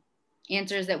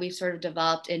 answers that we've sort of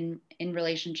developed in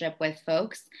relationship with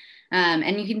folks.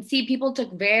 And you can see people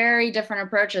took very different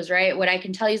approaches, right? What I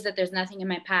can tell you is that there's nothing in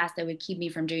my past that would keep me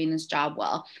from doing this job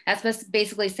well. That's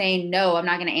basically saying, no, I'm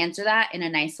not going to answer that in a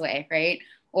nice way, right?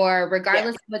 Or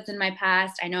regardless of what's in my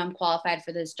past, I know I'm qualified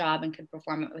for this job and could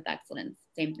perform it with excellence.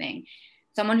 Same thing.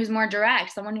 Someone who's more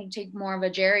direct, someone who take more of a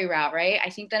Jerry route, right? I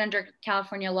think that under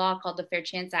California law called the Fair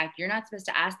Chance Act, you're not supposed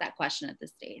to ask that question at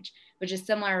this stage, which is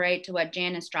similar, right, to what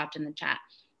Janice dropped in the chat.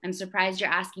 I'm surprised you're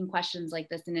asking questions like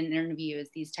this in an interview, as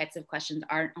these types of questions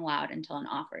aren't allowed until an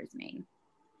offer is made.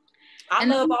 I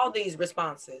love all these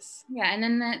responses. Yeah, and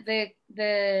then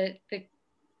the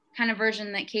kind of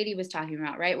version that Katie was talking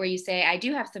about, right, where you say, I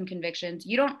do have some convictions.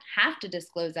 You don't have to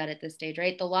disclose that at this stage,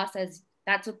 right? The law says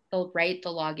that's what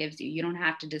the law gives you. You don't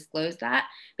have to disclose that.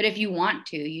 But if you want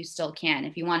to, you still can.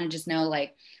 If you want to just know,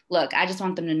 like, look, I just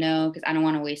want them to know because I don't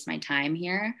want to waste my time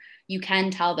here, you can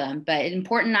tell them. But it's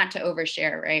important not to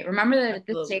overshare, right? Remember that at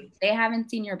this stage, they haven't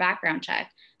seen your background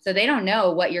check. So they don't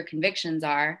know what your convictions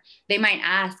are. They might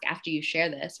ask after you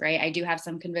share this, right? I do have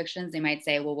some convictions. They might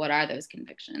say, well, what are those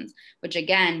convictions? Which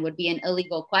again would be an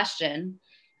illegal question.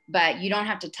 But you don't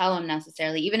have to tell them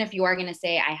necessarily. Even if you are going to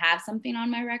say, I have something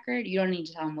on my record, you don't need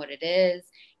to tell them what it is.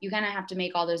 You kind of have to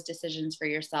make all those decisions for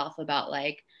yourself about,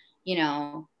 like,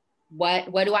 what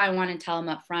do I want to tell them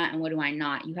up front and what do I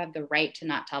not? You have the right to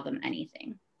not tell them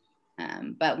anything.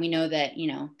 But we know that,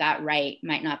 that right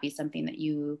might not be something that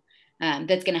you,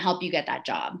 that's going to help you get that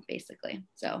job, basically.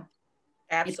 So.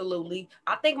 Absolutely.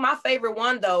 I think my favorite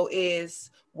one, though,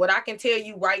 is what I can tell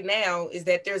you right now is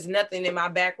that there's nothing in my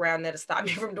background that'll stop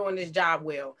me from doing this job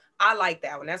well. I like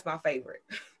that one. That's my favorite.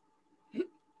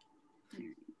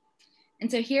 And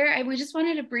so here, we just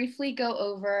wanted to briefly go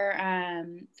over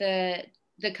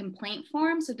the complaint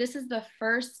form. So this is the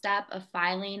first step of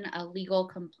filing a legal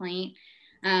complaint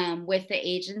with the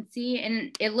agency.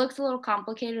 And it looks a little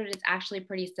complicated. It's actually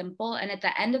pretty simple. And at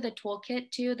the end of the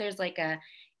toolkit too, there's like a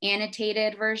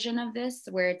annotated version of this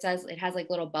where it says, it has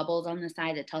like little bubbles on the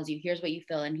side that tells you, here's what you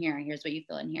fill in here, and here's what you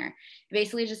fill in here. It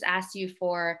basically just asks you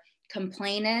for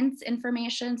complainant's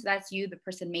information. So that's you, the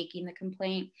person making the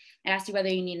complaint. It asks you whether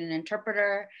you need an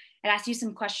interpreter. It asks you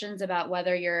some questions about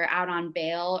whether you're out on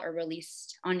bail or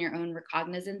released on your own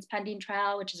recognizance pending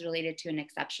trial, which is related to an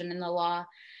exception in the law.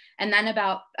 And then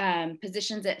about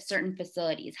positions at certain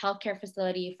facilities, healthcare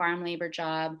facility, farm labor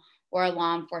job, or a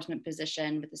law enforcement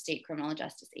position with the state criminal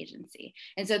justice agency.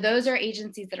 And so those are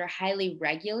agencies that are highly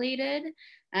regulated,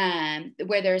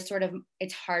 where there's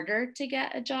it's harder to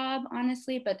get a job,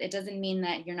 honestly, but it doesn't mean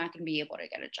that you're not going to be able to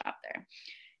get a job there.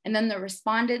 And then the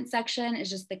respondent section is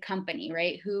just the company,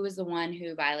 right? Who is the one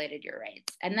who violated your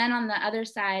rights? And then on the other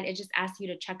side, it just asks you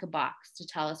to check a box to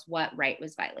tell us what right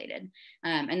was violated.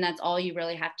 And that's all you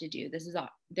really have to do. This is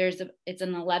it's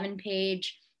an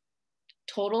 11-page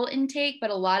total intake, but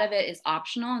a lot of it is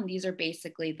optional. And these are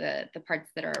basically the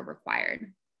parts that are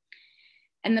required.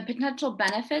 And the potential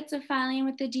benefits of filing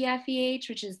with the DFEH,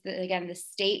 which is, again, the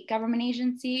state government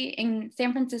agency. In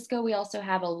San Francisco, we also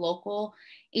have a local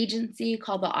agency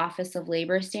called the Office of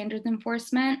Labor Standards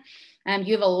Enforcement.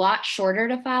 You have a lot shorter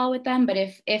to file with them, but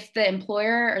if the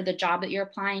employer or the job that you're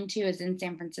applying to is in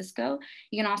San Francisco,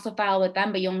 you can also file with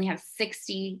them, but you only have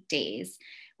 60 days.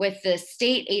 With the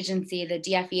state agency, the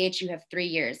DFEH, you have 3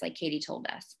 years, like Katie told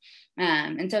us.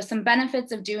 And so some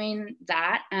benefits of doing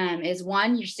that is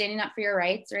 1, you're standing up for your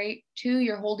rights, right? 2,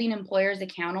 you're holding employers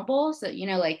accountable. So,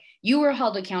 like you were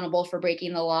held accountable for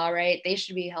breaking the law, right? They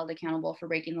should be held accountable for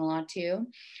breaking the law too.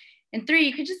 And three,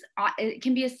 you could just, it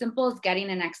can be as simple as getting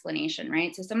an explanation,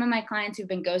 right? So some of my clients who've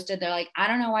been ghosted, they're like, I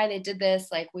don't know why they did this.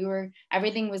 Like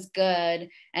everything was good.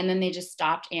 And then they just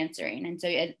stopped answering. And so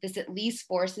this at least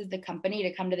forces the company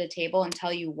to come to the table and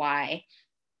tell you why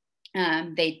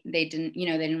they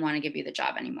didn't want to give you the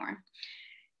job anymore.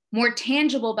 More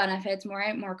tangible benefits,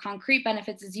 more concrete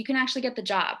benefits is you can actually get the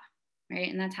job, right?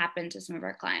 And that's happened to some of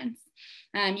our clients.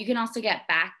 You can also get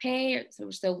back pay,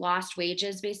 so lost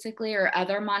wages basically, or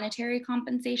other monetary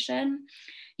compensation.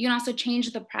 You can also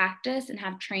change the practice and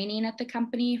have training at the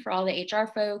company for all the HR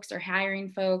folks or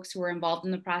hiring folks who were involved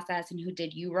in the process and who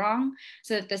did you wrong,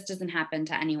 so that this doesn't happen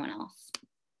to anyone else.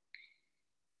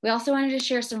 We also wanted to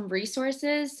share some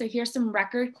resources. So here's some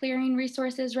record clearing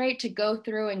resources, right? To go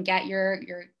through and get your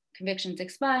convictions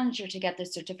expunged, or to get the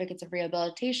certificates of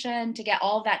rehabilitation, to get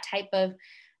all that type of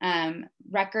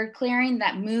record clearing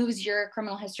that moves your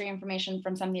criminal history information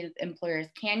from something that employers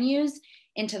can use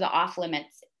into the off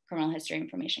limits criminal history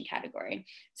information category.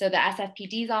 So the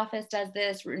SFPD's office does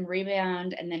this, Root and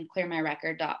Rebound, and then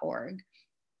clearmyrecord.org.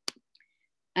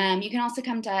 You can also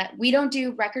come to, we don't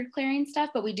do record clearing stuff,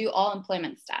 but we do all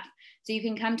employment stuff. So you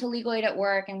can come to Legal Aid at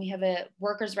Work, and we have a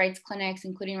workers' rights clinics,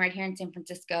 including right here in San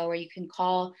Francisco, where you can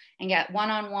call and get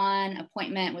one-on-one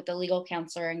appointment with a legal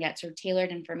counselor and get sort of tailored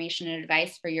information and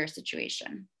advice for your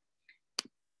situation.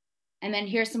 And then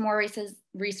here's some more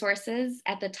resources.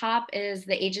 At the top is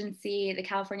the agency, the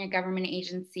California government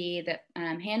agency that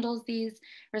handles these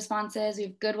responses. We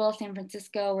have Goodwill San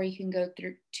Francisco, where you can go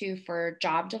to for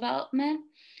job development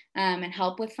and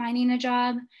help with finding a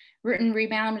job. Root and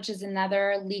Rebound, which is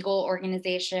another legal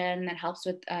organization that helps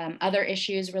with other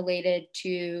issues related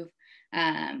to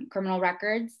criminal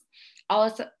records. All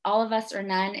of Us or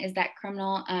None is that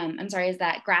is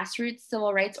that grassroots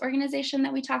civil rights organization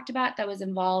that we talked about that was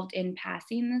involved in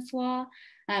passing this law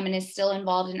and is still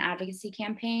involved in advocacy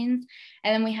campaigns.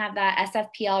 And then we have that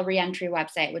SFPL reentry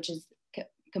website, which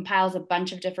compiles a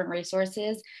bunch of different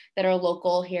resources that are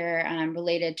local here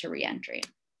related to reentry.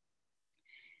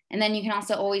 And then you can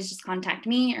also always just contact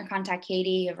me or contact Katie.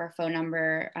 You have our phone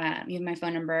number. You have my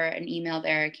phone number and email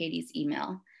there, Katie's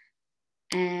email.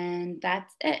 And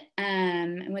that's it.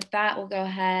 And with that, we'll go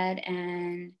ahead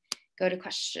and go to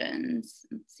questions.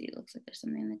 Let's see, it looks like there's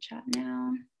something in the chat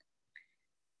now.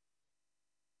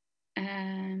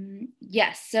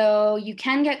 Yes, so you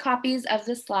can get copies of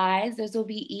the slides. Those will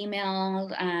be emailed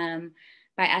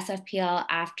by SFPL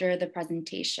after the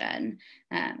presentation.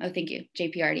 Oh, thank you.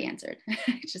 JP already answered.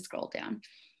 Just scroll down.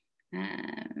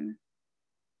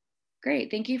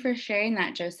 Great, thank you for sharing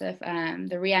that, Joseph.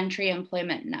 The Reentry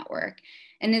Employment Network.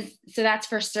 And so that's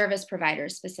for service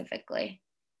providers specifically.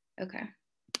 Okay.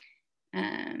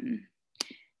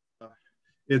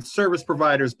 It's service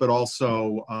providers, but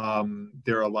also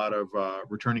there are a lot of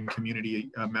returning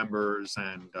community members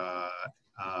and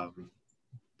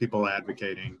people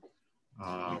advocating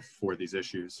for these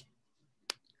issues.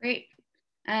 Great.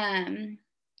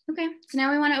 Okay, so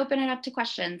now we want to open it up to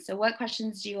questions. So what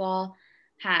questions do you all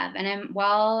have? And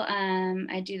while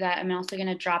I do that, I'm also going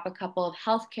to drop a couple of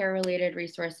healthcare related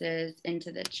resources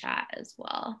into the chat as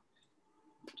well.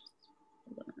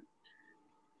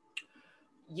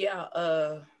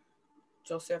 Yeah,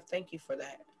 Joseph, thank you for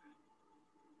that.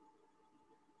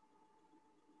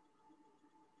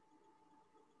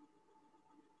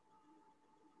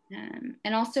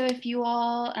 And also, if you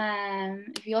all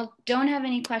don't have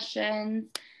any questions,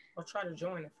 I'll try to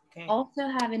join if I can. Also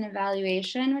have an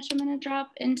evaluation, which I'm going to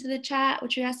drop into the chat,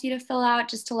 which we asked you to fill out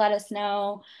just to let us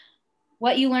know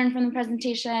what you learned from the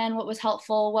presentation, what was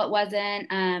helpful, what wasn't.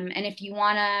 And if you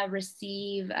want to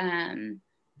receive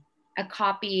a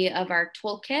copy of our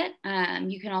toolkit,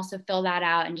 you can also fill that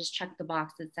out and just check the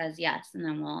box that says yes, and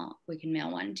then we can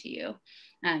mail one to you,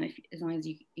 as long as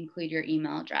you include your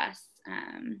email address.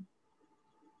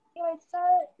 Yeah, I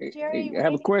saw Jerry. I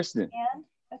have a question.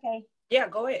 Okay. Yeah,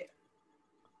 go ahead.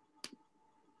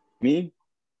 Me?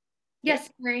 Yes,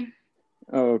 Jerry.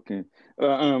 Oh, okay.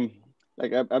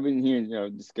 Like I've been hearing y'all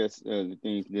discuss the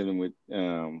things dealing with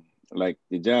like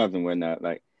the jobs and whatnot.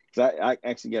 Like, cause I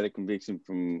actually got a conviction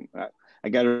from I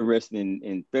got arrested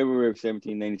in February of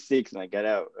 1796, and I got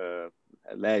out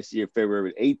last year,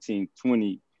 February 18,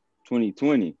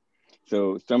 2020.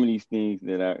 So some of these things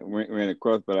that I ran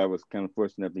across, but I was kind of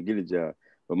fortunate enough to get a job.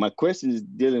 But my question is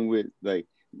dealing with like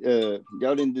y'all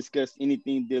didn't discuss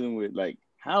anything dealing with like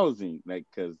housing, like,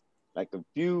 because like a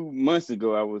few months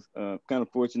ago I was kind of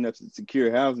fortunate enough to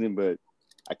secure housing, but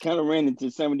I kind of ran into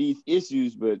some of these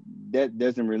issues, but that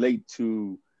doesn't relate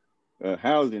to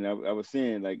housing, I was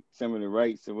saying like some of the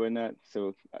rights or whatnot.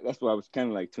 So that's what I was kind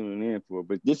of like tuning in for.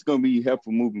 But this is gonna be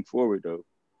helpful moving forward, though.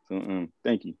 So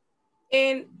thank you.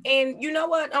 And you know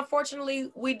what?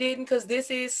 Unfortunately, we didn't, because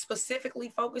this is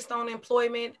specifically focused on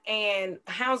employment, and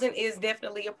housing is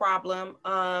definitely a problem.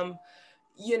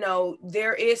 You know,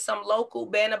 there is some local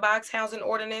banner box housing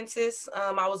ordinances.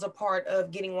 I was a part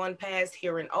of getting one passed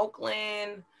here in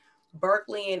Oakland,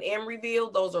 Berkeley, and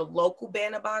Emeryville. Those are local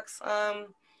banner box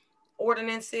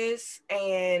ordinances.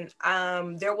 And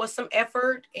there was some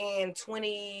effort in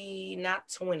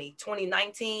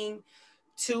 2019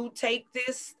 to take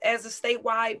this as a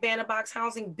statewide banner box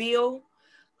housing bill.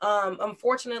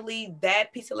 Unfortunately,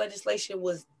 that piece of legislation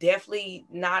was definitely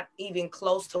not even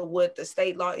close to what the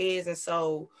state law is. And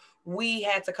so we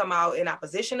had to come out in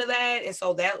opposition to that. And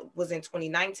so that was in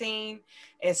 2019.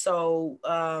 And so,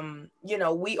 you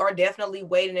know, we are definitely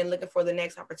waiting and looking for the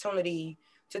next opportunity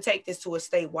to take this to a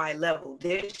statewide level.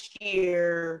 This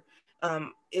year,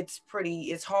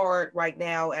 it's hard right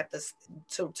now at the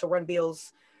to run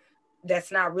bills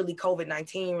that's not really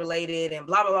COVID-19 related and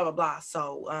blah, blah, blah, blah, blah.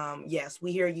 So yes,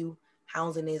 we hear you.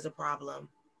 Housing is a problem.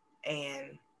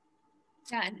 And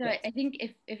yeah, and so I think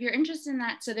if you're interested in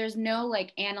that, so there's no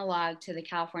like analog to the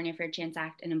California Fair Chance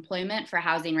Act and employment for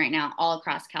housing right now all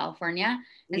across California.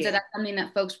 And so that's something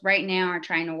that folks right now are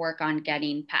trying to work on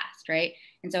getting passed, right?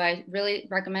 And so I really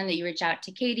recommend that you reach out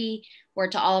to Katie or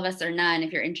to all of us or none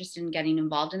if you're interested in getting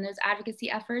involved in those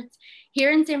advocacy efforts.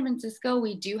 Here in San Francisco,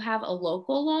 we do have a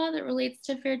local law that relates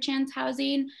to fair chance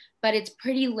housing, but it's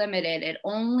pretty limited. It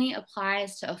only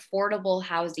applies to affordable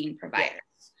housing providers,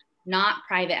 not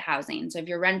private housing. So if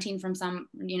you're renting from from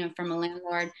a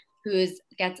landlord who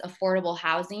gets affordable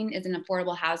housing, is an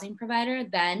affordable housing provider,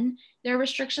 then there are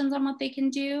restrictions on what they can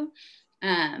do.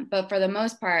 But for the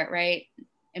most part, right,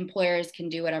 employers can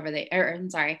do whatever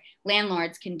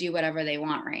landlords can do whatever they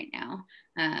want right now.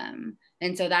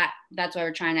 And so that's why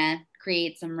we're trying to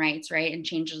create some rights, right, and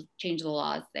change the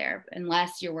laws there,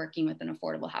 unless you're working with an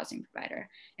affordable housing provider.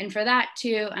 And for that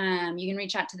too, you can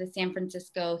reach out to the San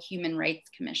Francisco Human Rights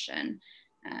Commission,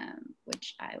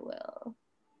 which I will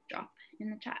drop in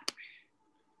the chat.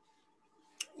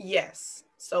 Yes.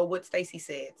 So what Stacy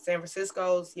said, San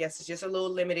Francisco's, yes, it's just a little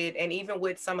limited. And even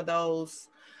with some of those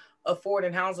afford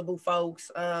and houseable folks,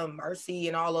 Mercy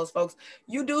and all those folks,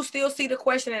 you do still see the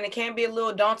question, and it can be a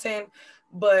little daunting,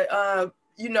 but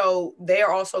you know,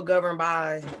 they're also governed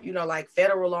by, you know, like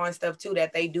federal law and stuff too,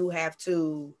 that they do have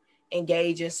to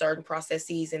engage in certain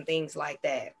processes and things like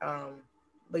that.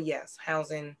 But yes,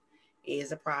 housing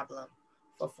is a problem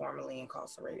for formerly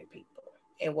incarcerated people.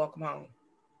 And welcome home.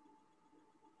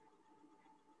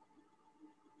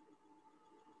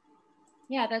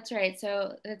 Yeah, that's right.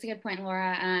 So that's a good point,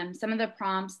 Laura. Some of the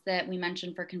prompts that we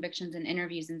mentioned for convictions and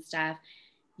interviews and stuff,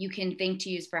 you can think to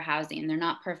use for housing. They're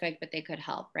not perfect, but they could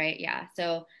help, right? Yeah.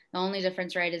 So the only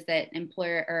difference, right, is that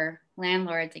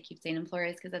landlords, I keep saying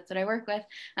employers because that's what I work with.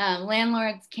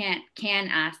 Landlords can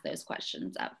ask those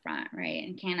questions up front, right?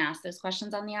 And can ask those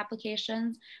questions on the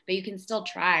applications, but you can still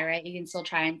try, right? You can still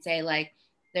try and say like,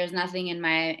 there's nothing in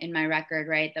my record,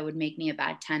 right, that would make me a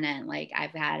bad tenant. Like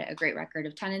I've had a great record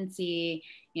of tenancy,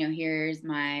 you know, here's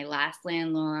my last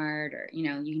landlord, or, you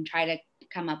know, you can try to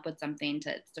come up with something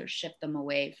to sort of shift them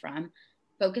away from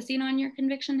focusing on your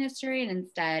conviction history and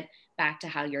instead back to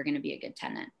how you're going to be a good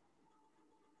tenant.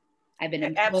 I've been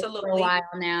employed for a while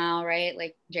now, right?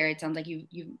 Like Jared, sounds like you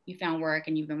found work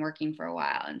and you've been working for a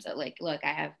while. And so like, look,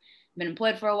 I have been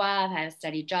employed for a while. I've had a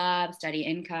steady job, steady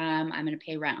income. I'm going to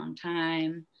pay rent on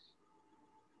time.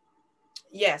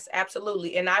 Yes,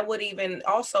 absolutely. And I would even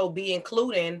also be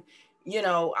including, you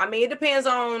know, I mean, it depends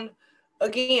on,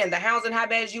 again, the housing, how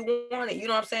bad you want it. You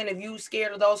know what I'm saying? If you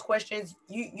scared of those questions,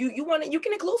 you want it, you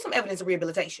can include some evidence of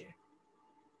rehabilitation.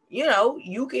 You know,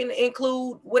 you can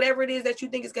include whatever it is that you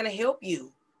think is going to help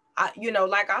you. You know,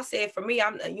 like I said, for me,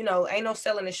 I'm, you know, ain't no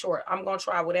selling it short. I'm going to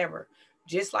try whatever.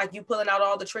 Just like you pulling out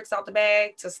all the tricks out the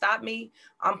bag to stop me,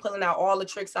 I'm pulling out all the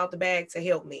tricks out the bag to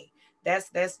help me.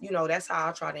 That's, you know, that's how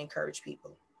I try to encourage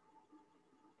people.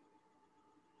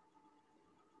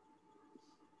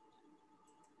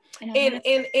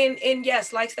 And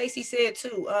yes, like Stacy said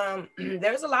too,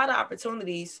 there's a lot of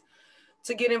opportunities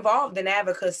to get involved in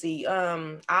advocacy.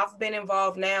 I've been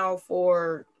involved now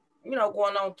for, you know,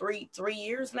 going on three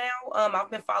years now. I've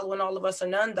been following All of Us or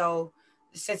None though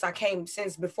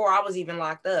since before I was even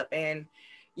locked up. And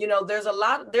You know, there's a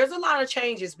lot of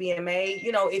changes being made.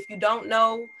 You know, if you don't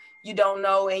know, you don't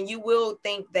know, and you will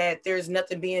think that there's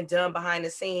nothing being done behind the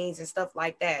scenes and stuff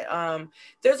like that.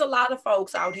 There's a lot of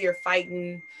folks out here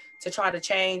fighting to try to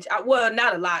change. Well,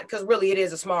 not a lot, because really it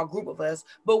is a small group of us,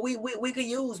 but we could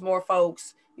use more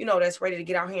folks, you know, that's ready to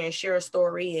get out here and share a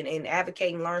story and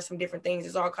advocate and learn some different things.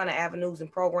 There's all kind of avenues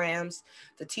and programs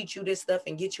to teach you this stuff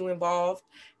and get you involved.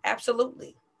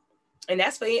 Absolutely. And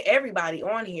that's for everybody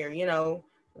on here. You know,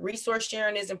 resource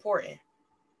sharing is important.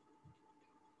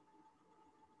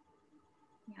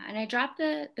 Yeah, and I dropped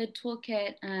the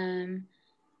toolkit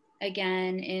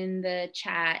again in the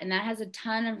chat, and that has a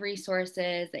ton of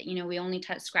resources that, you know, we only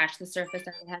scratch the surface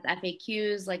of. It has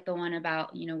FAQs like the one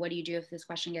about, you know, what do you do if this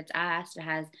question gets asked? It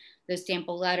has those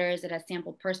sample letters. It has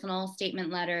sample personal statement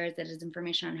letters. It has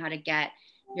information on how to get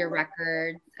your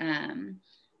records.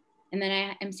 And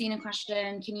then I'm seeing a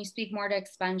question, can you speak more to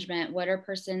expungement? What are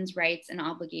persons' rights and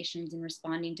obligations in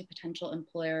responding to potential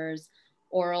employers'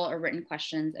 oral or written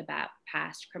questions about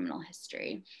past criminal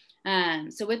history?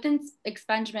 So with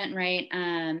expungement, right,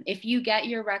 if you get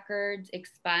your records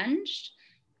expunged,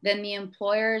 then the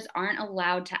employers aren't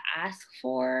allowed to ask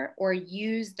for or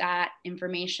use that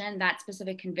information, that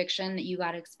specific conviction that you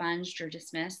got expunged or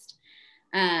dismissed,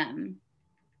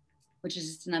 which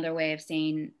is just another way of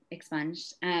saying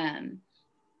expunged,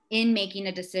 in making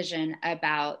a decision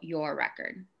about your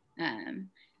record.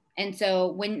 And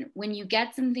so when you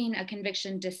get something, a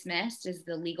conviction dismissed is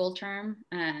the legal term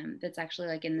that's actually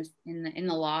like in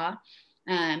the law.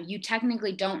 You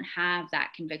technically don't have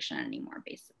that conviction anymore,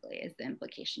 basically, is the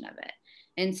implication of it.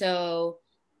 And so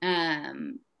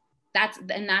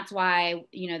that's why,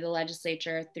 you know, the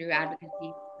legislature, through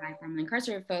advocacy by formerly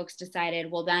incarcerated folks, decided,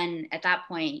 well, then at that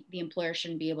point, the employer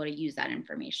shouldn't be able to use that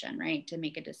information, right, to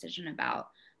make a decision about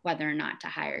whether or not to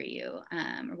hire you,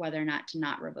 or whether or not to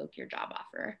not revoke your job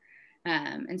offer.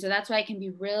 And so that's why it can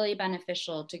be really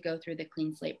beneficial to go through the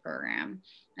Clean Slate program.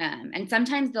 And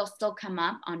sometimes they'll still come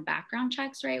up on background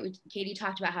checks, right? Katie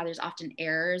talked about how there's often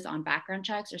errors on background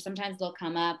checks, or sometimes they'll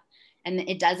come up and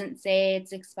it doesn't say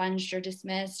it's expunged or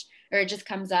dismissed, or it just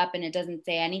comes up and it doesn't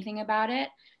say anything about it.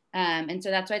 And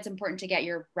so that's why it's important to get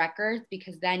your records,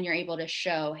 because then you're able to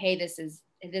show, hey, this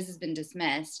has been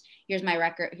dismissed. Here's my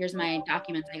record. Here's my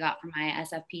documents I got from my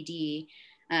SFPD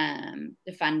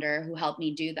defender who helped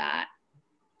me do that.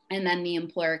 And then the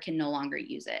employer can no longer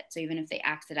use it. So even if they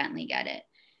accidentally get it.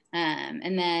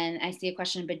 And then I see a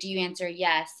question, but do you answer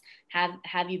yes?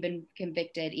 Have you been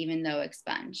convicted even though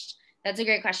expunged? That's a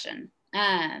great question.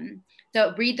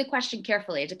 So read the question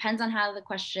carefully. It depends on how the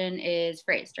question is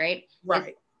phrased, right?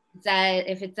 Right.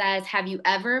 If it says, have you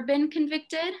ever been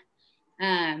convicted?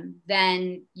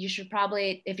 Then you should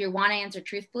probably, if you want to answer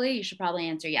truthfully, you should probably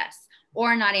answer yes,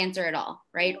 or not answer at all,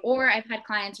 right? Or I've had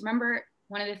clients, remember,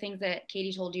 one of the things that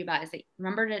Katie told you about is that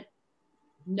remember to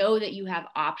know that you have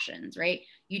options, right?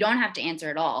 You don't have to answer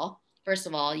at all. First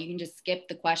of all, you can just skip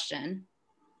the question.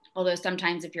 Although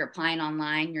sometimes if you're applying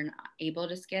online, you're not able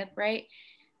to skip, right?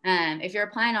 If you're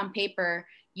applying on paper,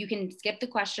 you can skip the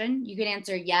question. You can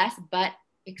answer yes, but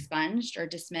expunged or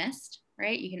dismissed,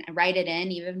 right? You can write it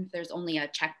in, even if there's only a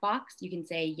checkbox. You can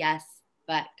say yes,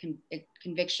 but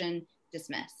conviction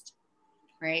dismissed,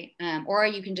 right? Or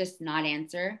you can just not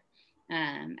answer.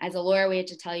 As a lawyer, we have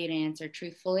to tell you to answer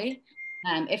truthfully.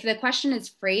 If the question is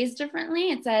phrased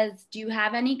differently, it says, do you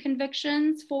have any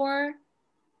convictions for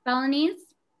felonies?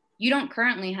 You don't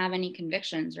currently have any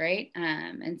convictions, right?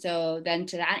 And so then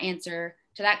to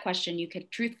that question, you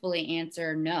could truthfully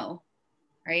answer no,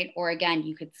 right? Or again,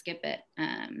 you could skip it.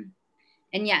 And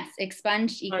yes,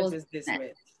 expunged equals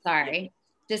dismissed. Sorry.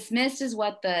 Yeah. Dismissed is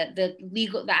what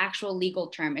the actual legal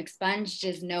term. Expunged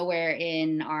is nowhere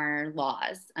in our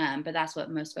laws, but that's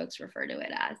what most folks refer to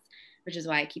it as, which is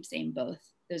why I keep saying both.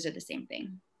 Those are the same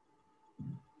thing.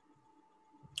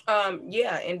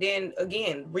 Yeah, and then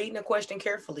again, reading the question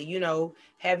carefully. You know,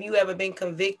 have you ever been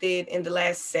convicted in the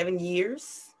last 7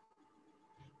 years?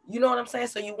 You know what I'm saying?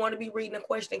 So you want to be reading the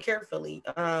question carefully.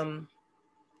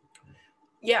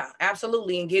 Yeah,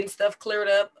 absolutely. And getting stuff cleared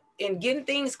up and getting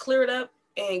things cleared up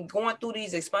and going through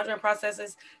these expungement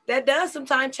processes, that does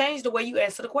sometimes change the way you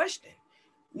answer the question.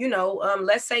 You know,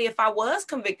 let's say if I was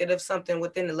convicted of something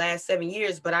within the last 7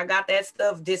 years, but I got that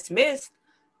stuff dismissed,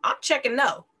 I'm checking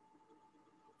no.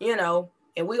 You know,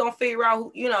 and we're going to figure out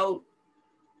who, you know,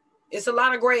 it's a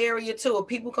lot of gray area too.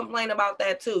 People complain about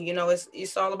that too. You know,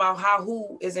 it's all about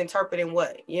who is interpreting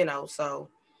what, you know. So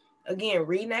again,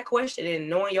 reading that question and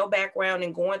knowing your background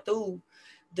and going through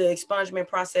the expungement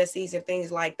processes and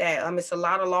things like that. It's a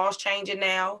lot of laws changing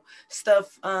now.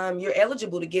 Stuff, you're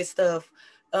eligible to get stuff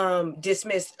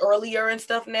dismissed earlier and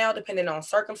stuff now, depending on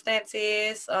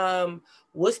circumstances.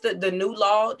 What's the new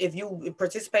law? If you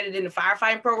participated in the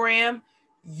firefighting program,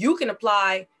 you can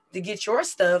apply to get your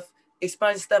stuff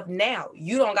expunged stuff now.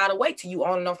 You don't gotta wait till you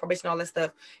on and off probation, all that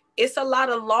stuff. It's a lot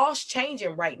of laws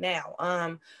changing right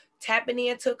now. Tapping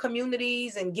into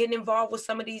communities and getting involved with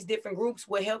some of these different groups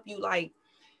will help you, like,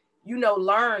 you know,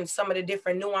 learn some of the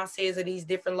different nuances of these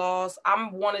different laws. I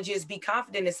want to just be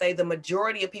confident and say the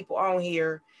majority of people on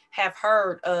here have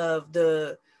heard of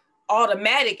the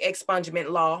automatic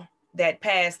expungement law that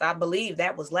passed. I believe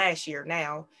that was last year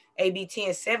now, AB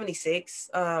 1076.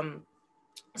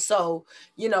 So,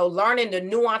 you know, learning the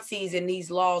nuances in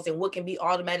these laws and what can be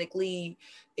automatically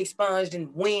expunged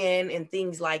and when and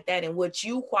things like that, and what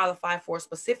you qualify for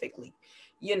specifically.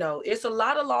 You know, it's a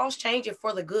lot of laws changing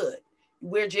for the good.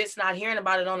 We're just not hearing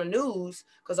about it on the news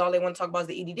because all they want to talk about is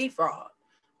the EDD fraud.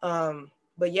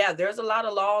 But yeah, there's a lot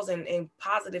of laws and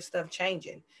positive stuff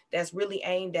changing that's really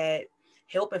aimed at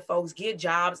helping folks get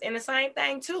jobs. And the same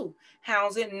thing too,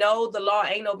 housing. No, the law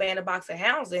ain't no ban a box of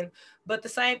housing, but the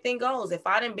same thing goes. If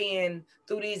I done been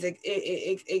through these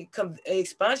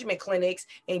expungement clinics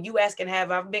and you asking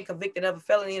have I been convicted of a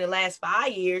felony in the last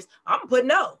 5 years, I'm putting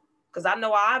no. Because I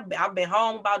know I've been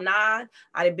home about 9.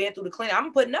 I've been through the clinic.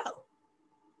 I'm putting no.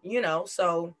 You know,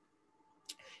 so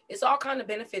it's all kind of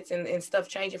benefits and stuff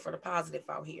changing for the positive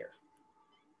out here.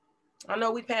 I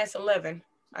know we passed 11.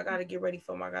 I got to get ready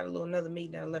for I got another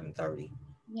meeting at 11:30.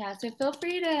 Yeah, so feel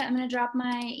free to, I'm going to drop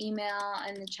my email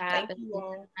in the chat. Thank you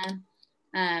all.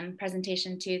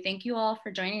 Presentation too. Thank you all for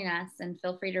joining us, and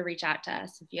feel free to reach out to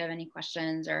us if you have any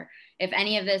questions, or if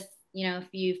any of this, you know, if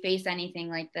you face anything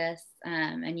like this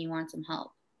and you want some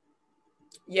help.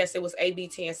 Yes, it was AB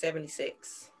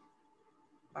 1076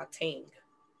 by Ting.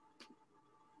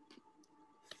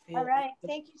 All right,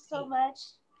 thank you so much,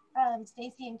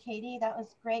 Stacy and Katie. That was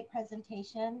a great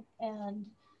presentation, and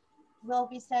we'll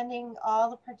be sending all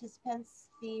the participants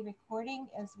the recording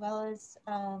as well as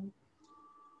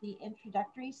the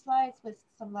introductory slides with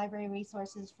some library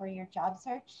resources for your job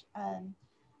search.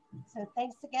 So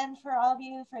thanks again for all of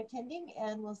you for attending,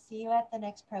 and we'll see you at the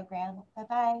next program.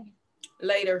 Bye-bye.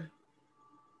 Later.